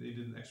did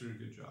an extra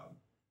good job.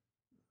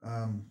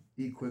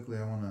 Eat quickly.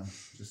 I want to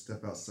just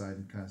step outside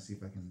and kind of see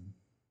if I can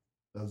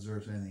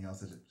observe anything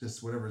else.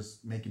 Just whatever's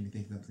making me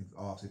think something's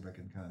off. See if I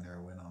can kind of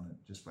narrow in on it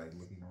just by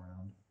looking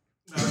around.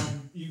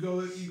 You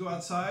go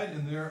outside,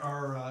 and there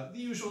are the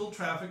usual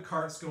traffic,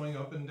 carts going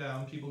up and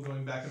down, people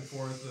going back and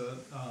forth.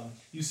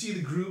 You see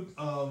the group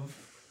of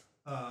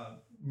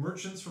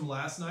merchants from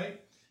last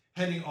night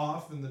heading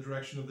off in the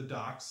direction of the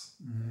docks,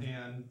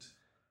 and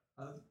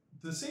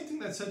the same thing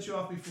that set you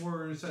off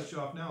before sets you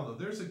off now. Though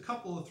there's a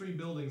couple of 3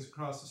 buildings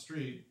across the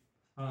street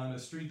on a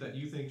street that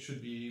you think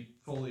should be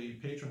fully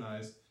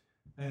patronized,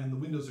 and the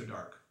windows are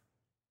dark.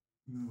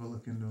 We'll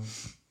look into them.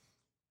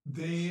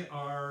 They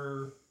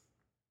are,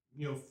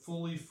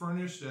 fully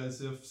furnished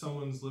as if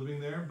someone's living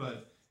there,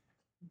 but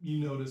you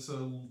notice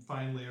a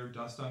fine layer of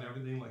dust on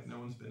everything, like no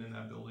one's been in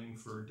that building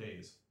for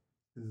days.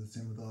 Is it the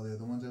same with all the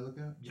other ones I look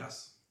at?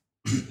 Yes.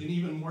 And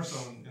even more so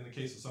in the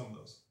case of some of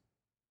those.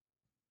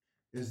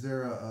 Is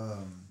there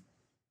a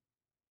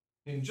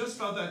And just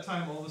about that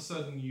time, all of a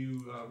sudden,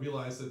 you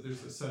realize that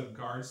there's a set of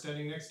guards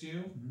standing next to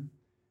you.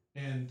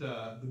 And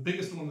the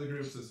biggest one of the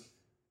group says,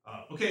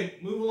 "Okay,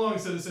 move along,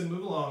 citizen,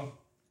 move along.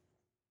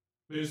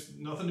 There's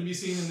nothing to be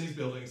seen in these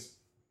buildings."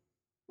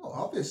 Well,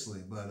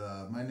 obviously,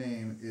 but my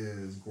name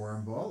is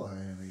Gorenball. I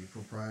am a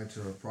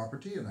proprietor of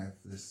property, and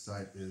this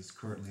site is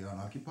currently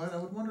unoccupied. I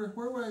would wonder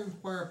where would I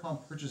inquire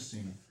upon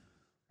purchasing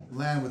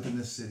land within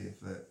this city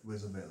if it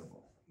was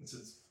available. It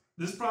says,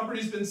 "This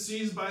property's been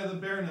seized by the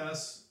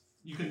Baroness.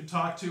 You can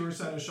talk to her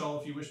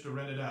seneschal if you wish to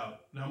rent it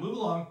out. Now move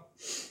along."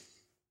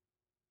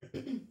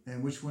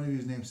 And which one of you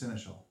is named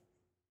Seneschal?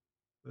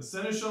 The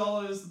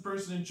seneschal is the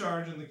person in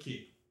charge in the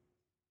keep.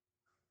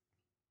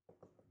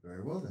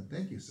 Very well then,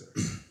 thank you, sir.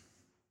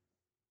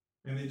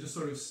 And they just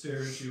sort of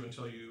stare at you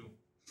until you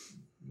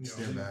Stand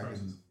leave the back,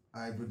 premises. and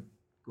I would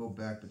go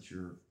back, but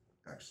you're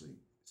actually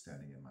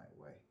standing in my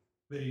way.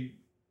 They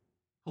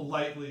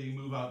politely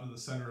move out to the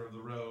center of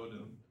the road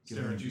and Give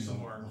stare them, at you some a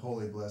more.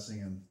 holy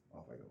blessing, and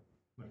off I go.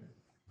 Okay.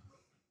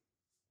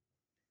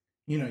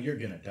 You're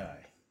gonna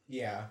die.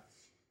 Yeah.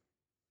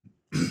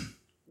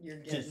 You're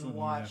Just letting getting you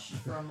watched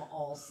from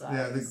all sides.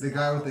 Yeah, the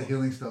guy with the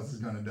healing spells is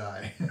gonna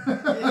die.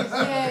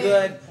 Yay.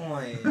 Good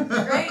point.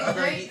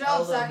 Great job,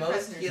 Although Zach most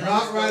Preston. healing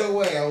Not right spells-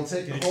 away. I will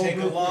take Gonna the whole take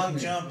a group long with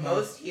me. jump.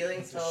 Most healing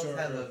It's a spells short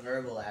have a rope.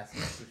 verbal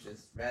aspect, which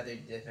is rather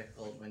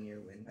difficult when you're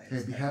wind by Okay, be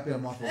yourself. happy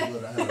I'm awful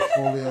good. I have a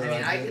totally other I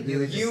mean, I idea. could Do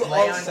do it. it. You Just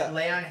lay also- on,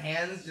 lay on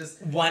hands,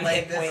 just One like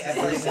hit this, point just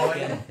every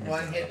like second.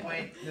 one hit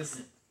point.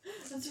 Just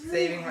That's really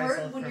saving hard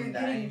myself when from you're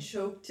dying. getting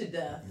choked to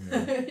death.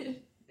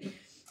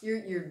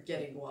 You're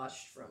getting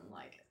watched from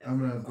like. I'm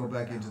gonna every go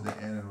back corner into now.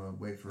 the inn and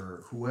wait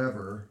for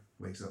whoever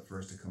wakes up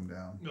first to come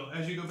down.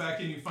 As you go back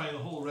in, you find the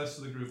whole rest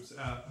of the groups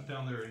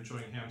down there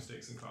enjoying ham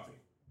steaks and coffee.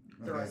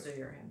 The rest of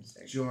your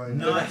hamsters. Join.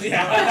 Not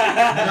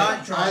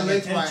Yeah. drawing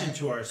licked my- attention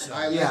to ourselves.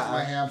 I licked Yeah.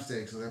 my ham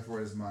steak, so therefore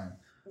it is mine.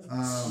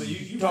 So you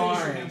finished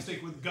Darn. your ham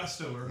steak with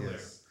gusto earlier.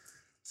 Yes.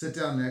 Sit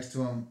down next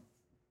to him.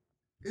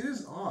 It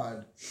is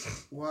odd.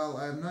 While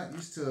I'm not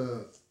used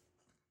to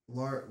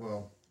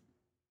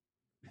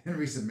in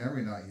recent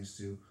memory, not used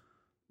to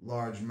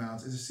large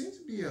mounds, there seems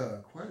to be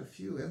quite a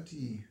few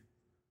empty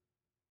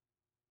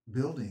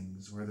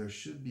buildings where there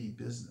should be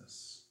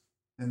business.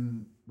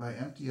 And by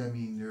empty, I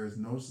mean there is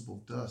noticeable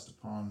dust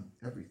upon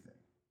everything.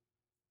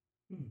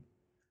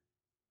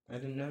 I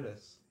didn't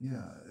notice.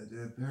 Yeah,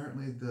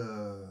 apparently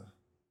the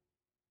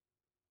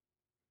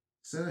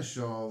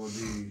Seneschal would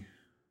be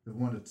the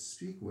one to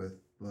speak with,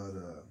 but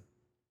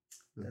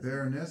the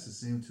Baroness has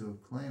seemed to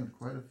have claimed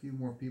quite a few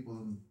more people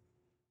than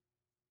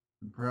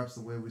perhaps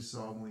the way we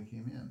saw when we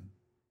came in.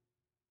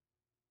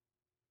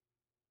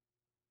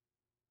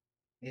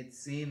 It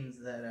seems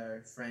that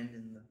our friend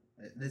in the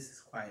this is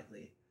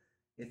quietly.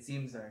 It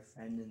seems our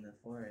friend in the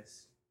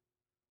forest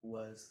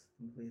was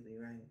completely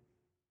right.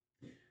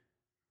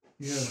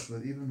 Yes,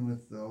 but even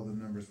with all the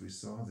numbers we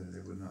saw there, they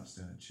would not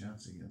stand a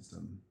chance against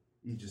them.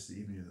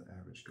 Even the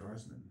average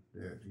guardsman.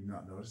 If you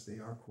not notice, they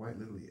are quite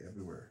literally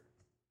everywhere.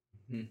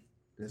 Mhm.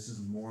 This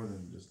is more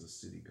than just a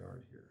city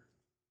guard here.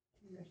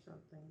 There's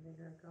something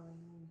bigger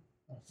going on.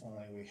 If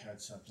only we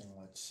had something,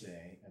 let's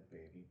say, a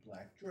baby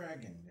black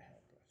dragon to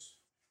help us.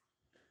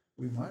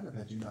 We might have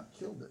had you not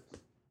killed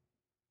it.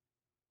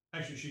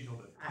 Actually, she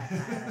killed it. I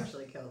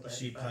actually killed it.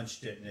 She but-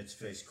 punched it and its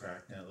face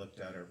cracked and it looked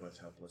at her with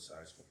helpless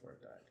eyes before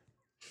it died.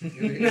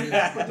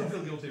 But don't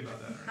feel guilty about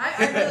that.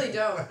 I really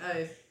don't.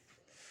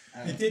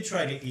 It did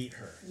try to eat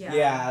her.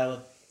 Yeah.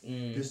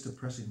 This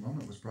depressing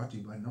moment was brought to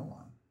you by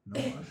Noan.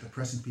 Noan,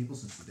 depressing people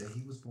since the day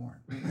he was born.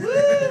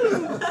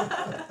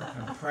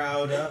 I'm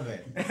proud of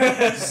it,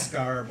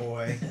 Scar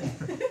Boy.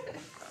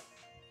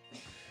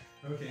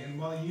 Okay, and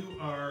while you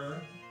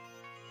are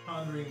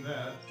pondering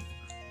that,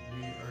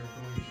 we are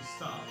going to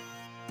stop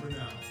for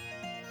now.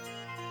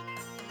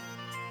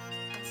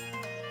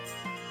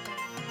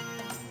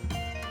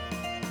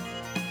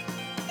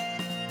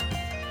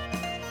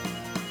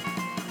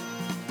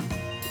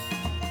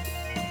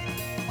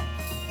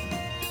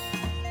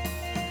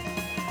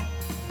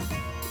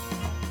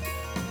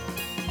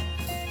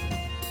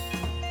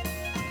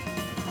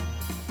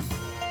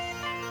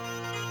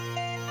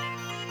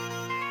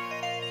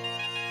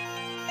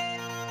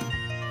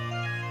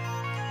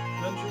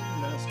 Dungeon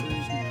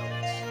Master's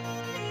Notes.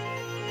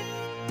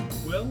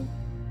 Well,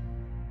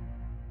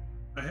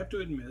 I have to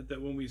admit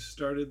that when we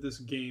started this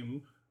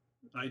game,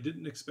 I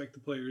didn't expect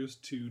the players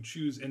to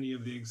choose any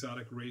of the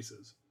exotic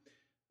races.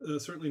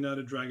 Certainly not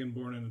a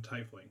Dragonborn and a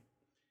Tiefling.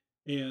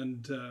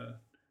 And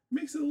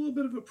makes it a little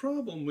bit of a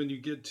problem when you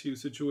get to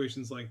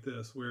situations like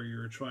this where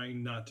you're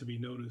trying not to be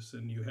noticed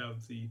and you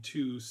have the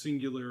two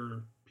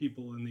singular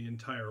people in the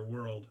entire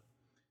world.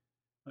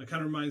 It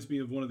kind of reminds me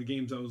of one of the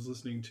games I was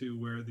listening to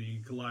where the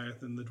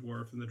Goliath and the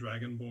Dwarf and the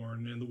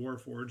Dragonborn and the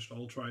Warforged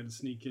all tried to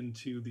sneak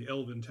into the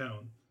Elven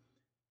town.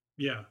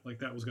 Yeah, like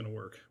that was going to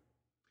work.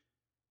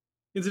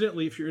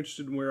 Incidentally, if you're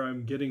interested in where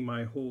I'm getting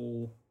my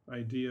whole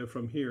idea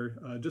from here,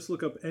 just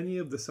look up any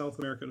of the South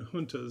American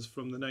juntas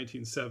from the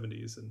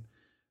 1970s, and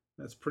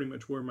that's pretty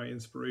much where my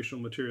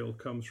inspirational material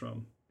comes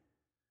from.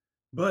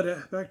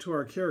 But back to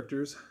our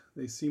characters,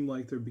 they seem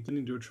like they're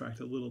beginning to attract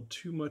a little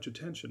too much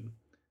attention,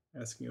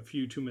 asking a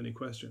few too many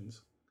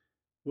questions.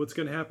 What's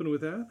going to happen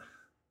with that?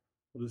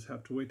 We'll just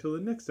have to wait till the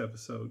next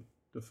episode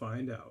to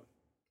find out.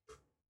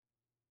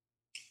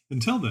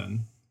 Until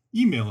then,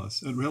 email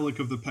us at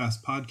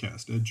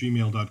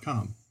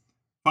relicofthepastpodcast@gmail.com.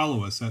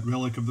 Follow us at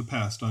Relic of the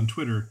Past on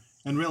Twitter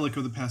and Relic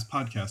of the Past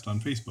Podcast on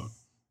Facebook.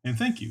 And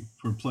thank you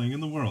for playing in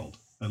the world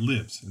that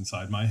lives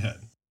inside my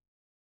head.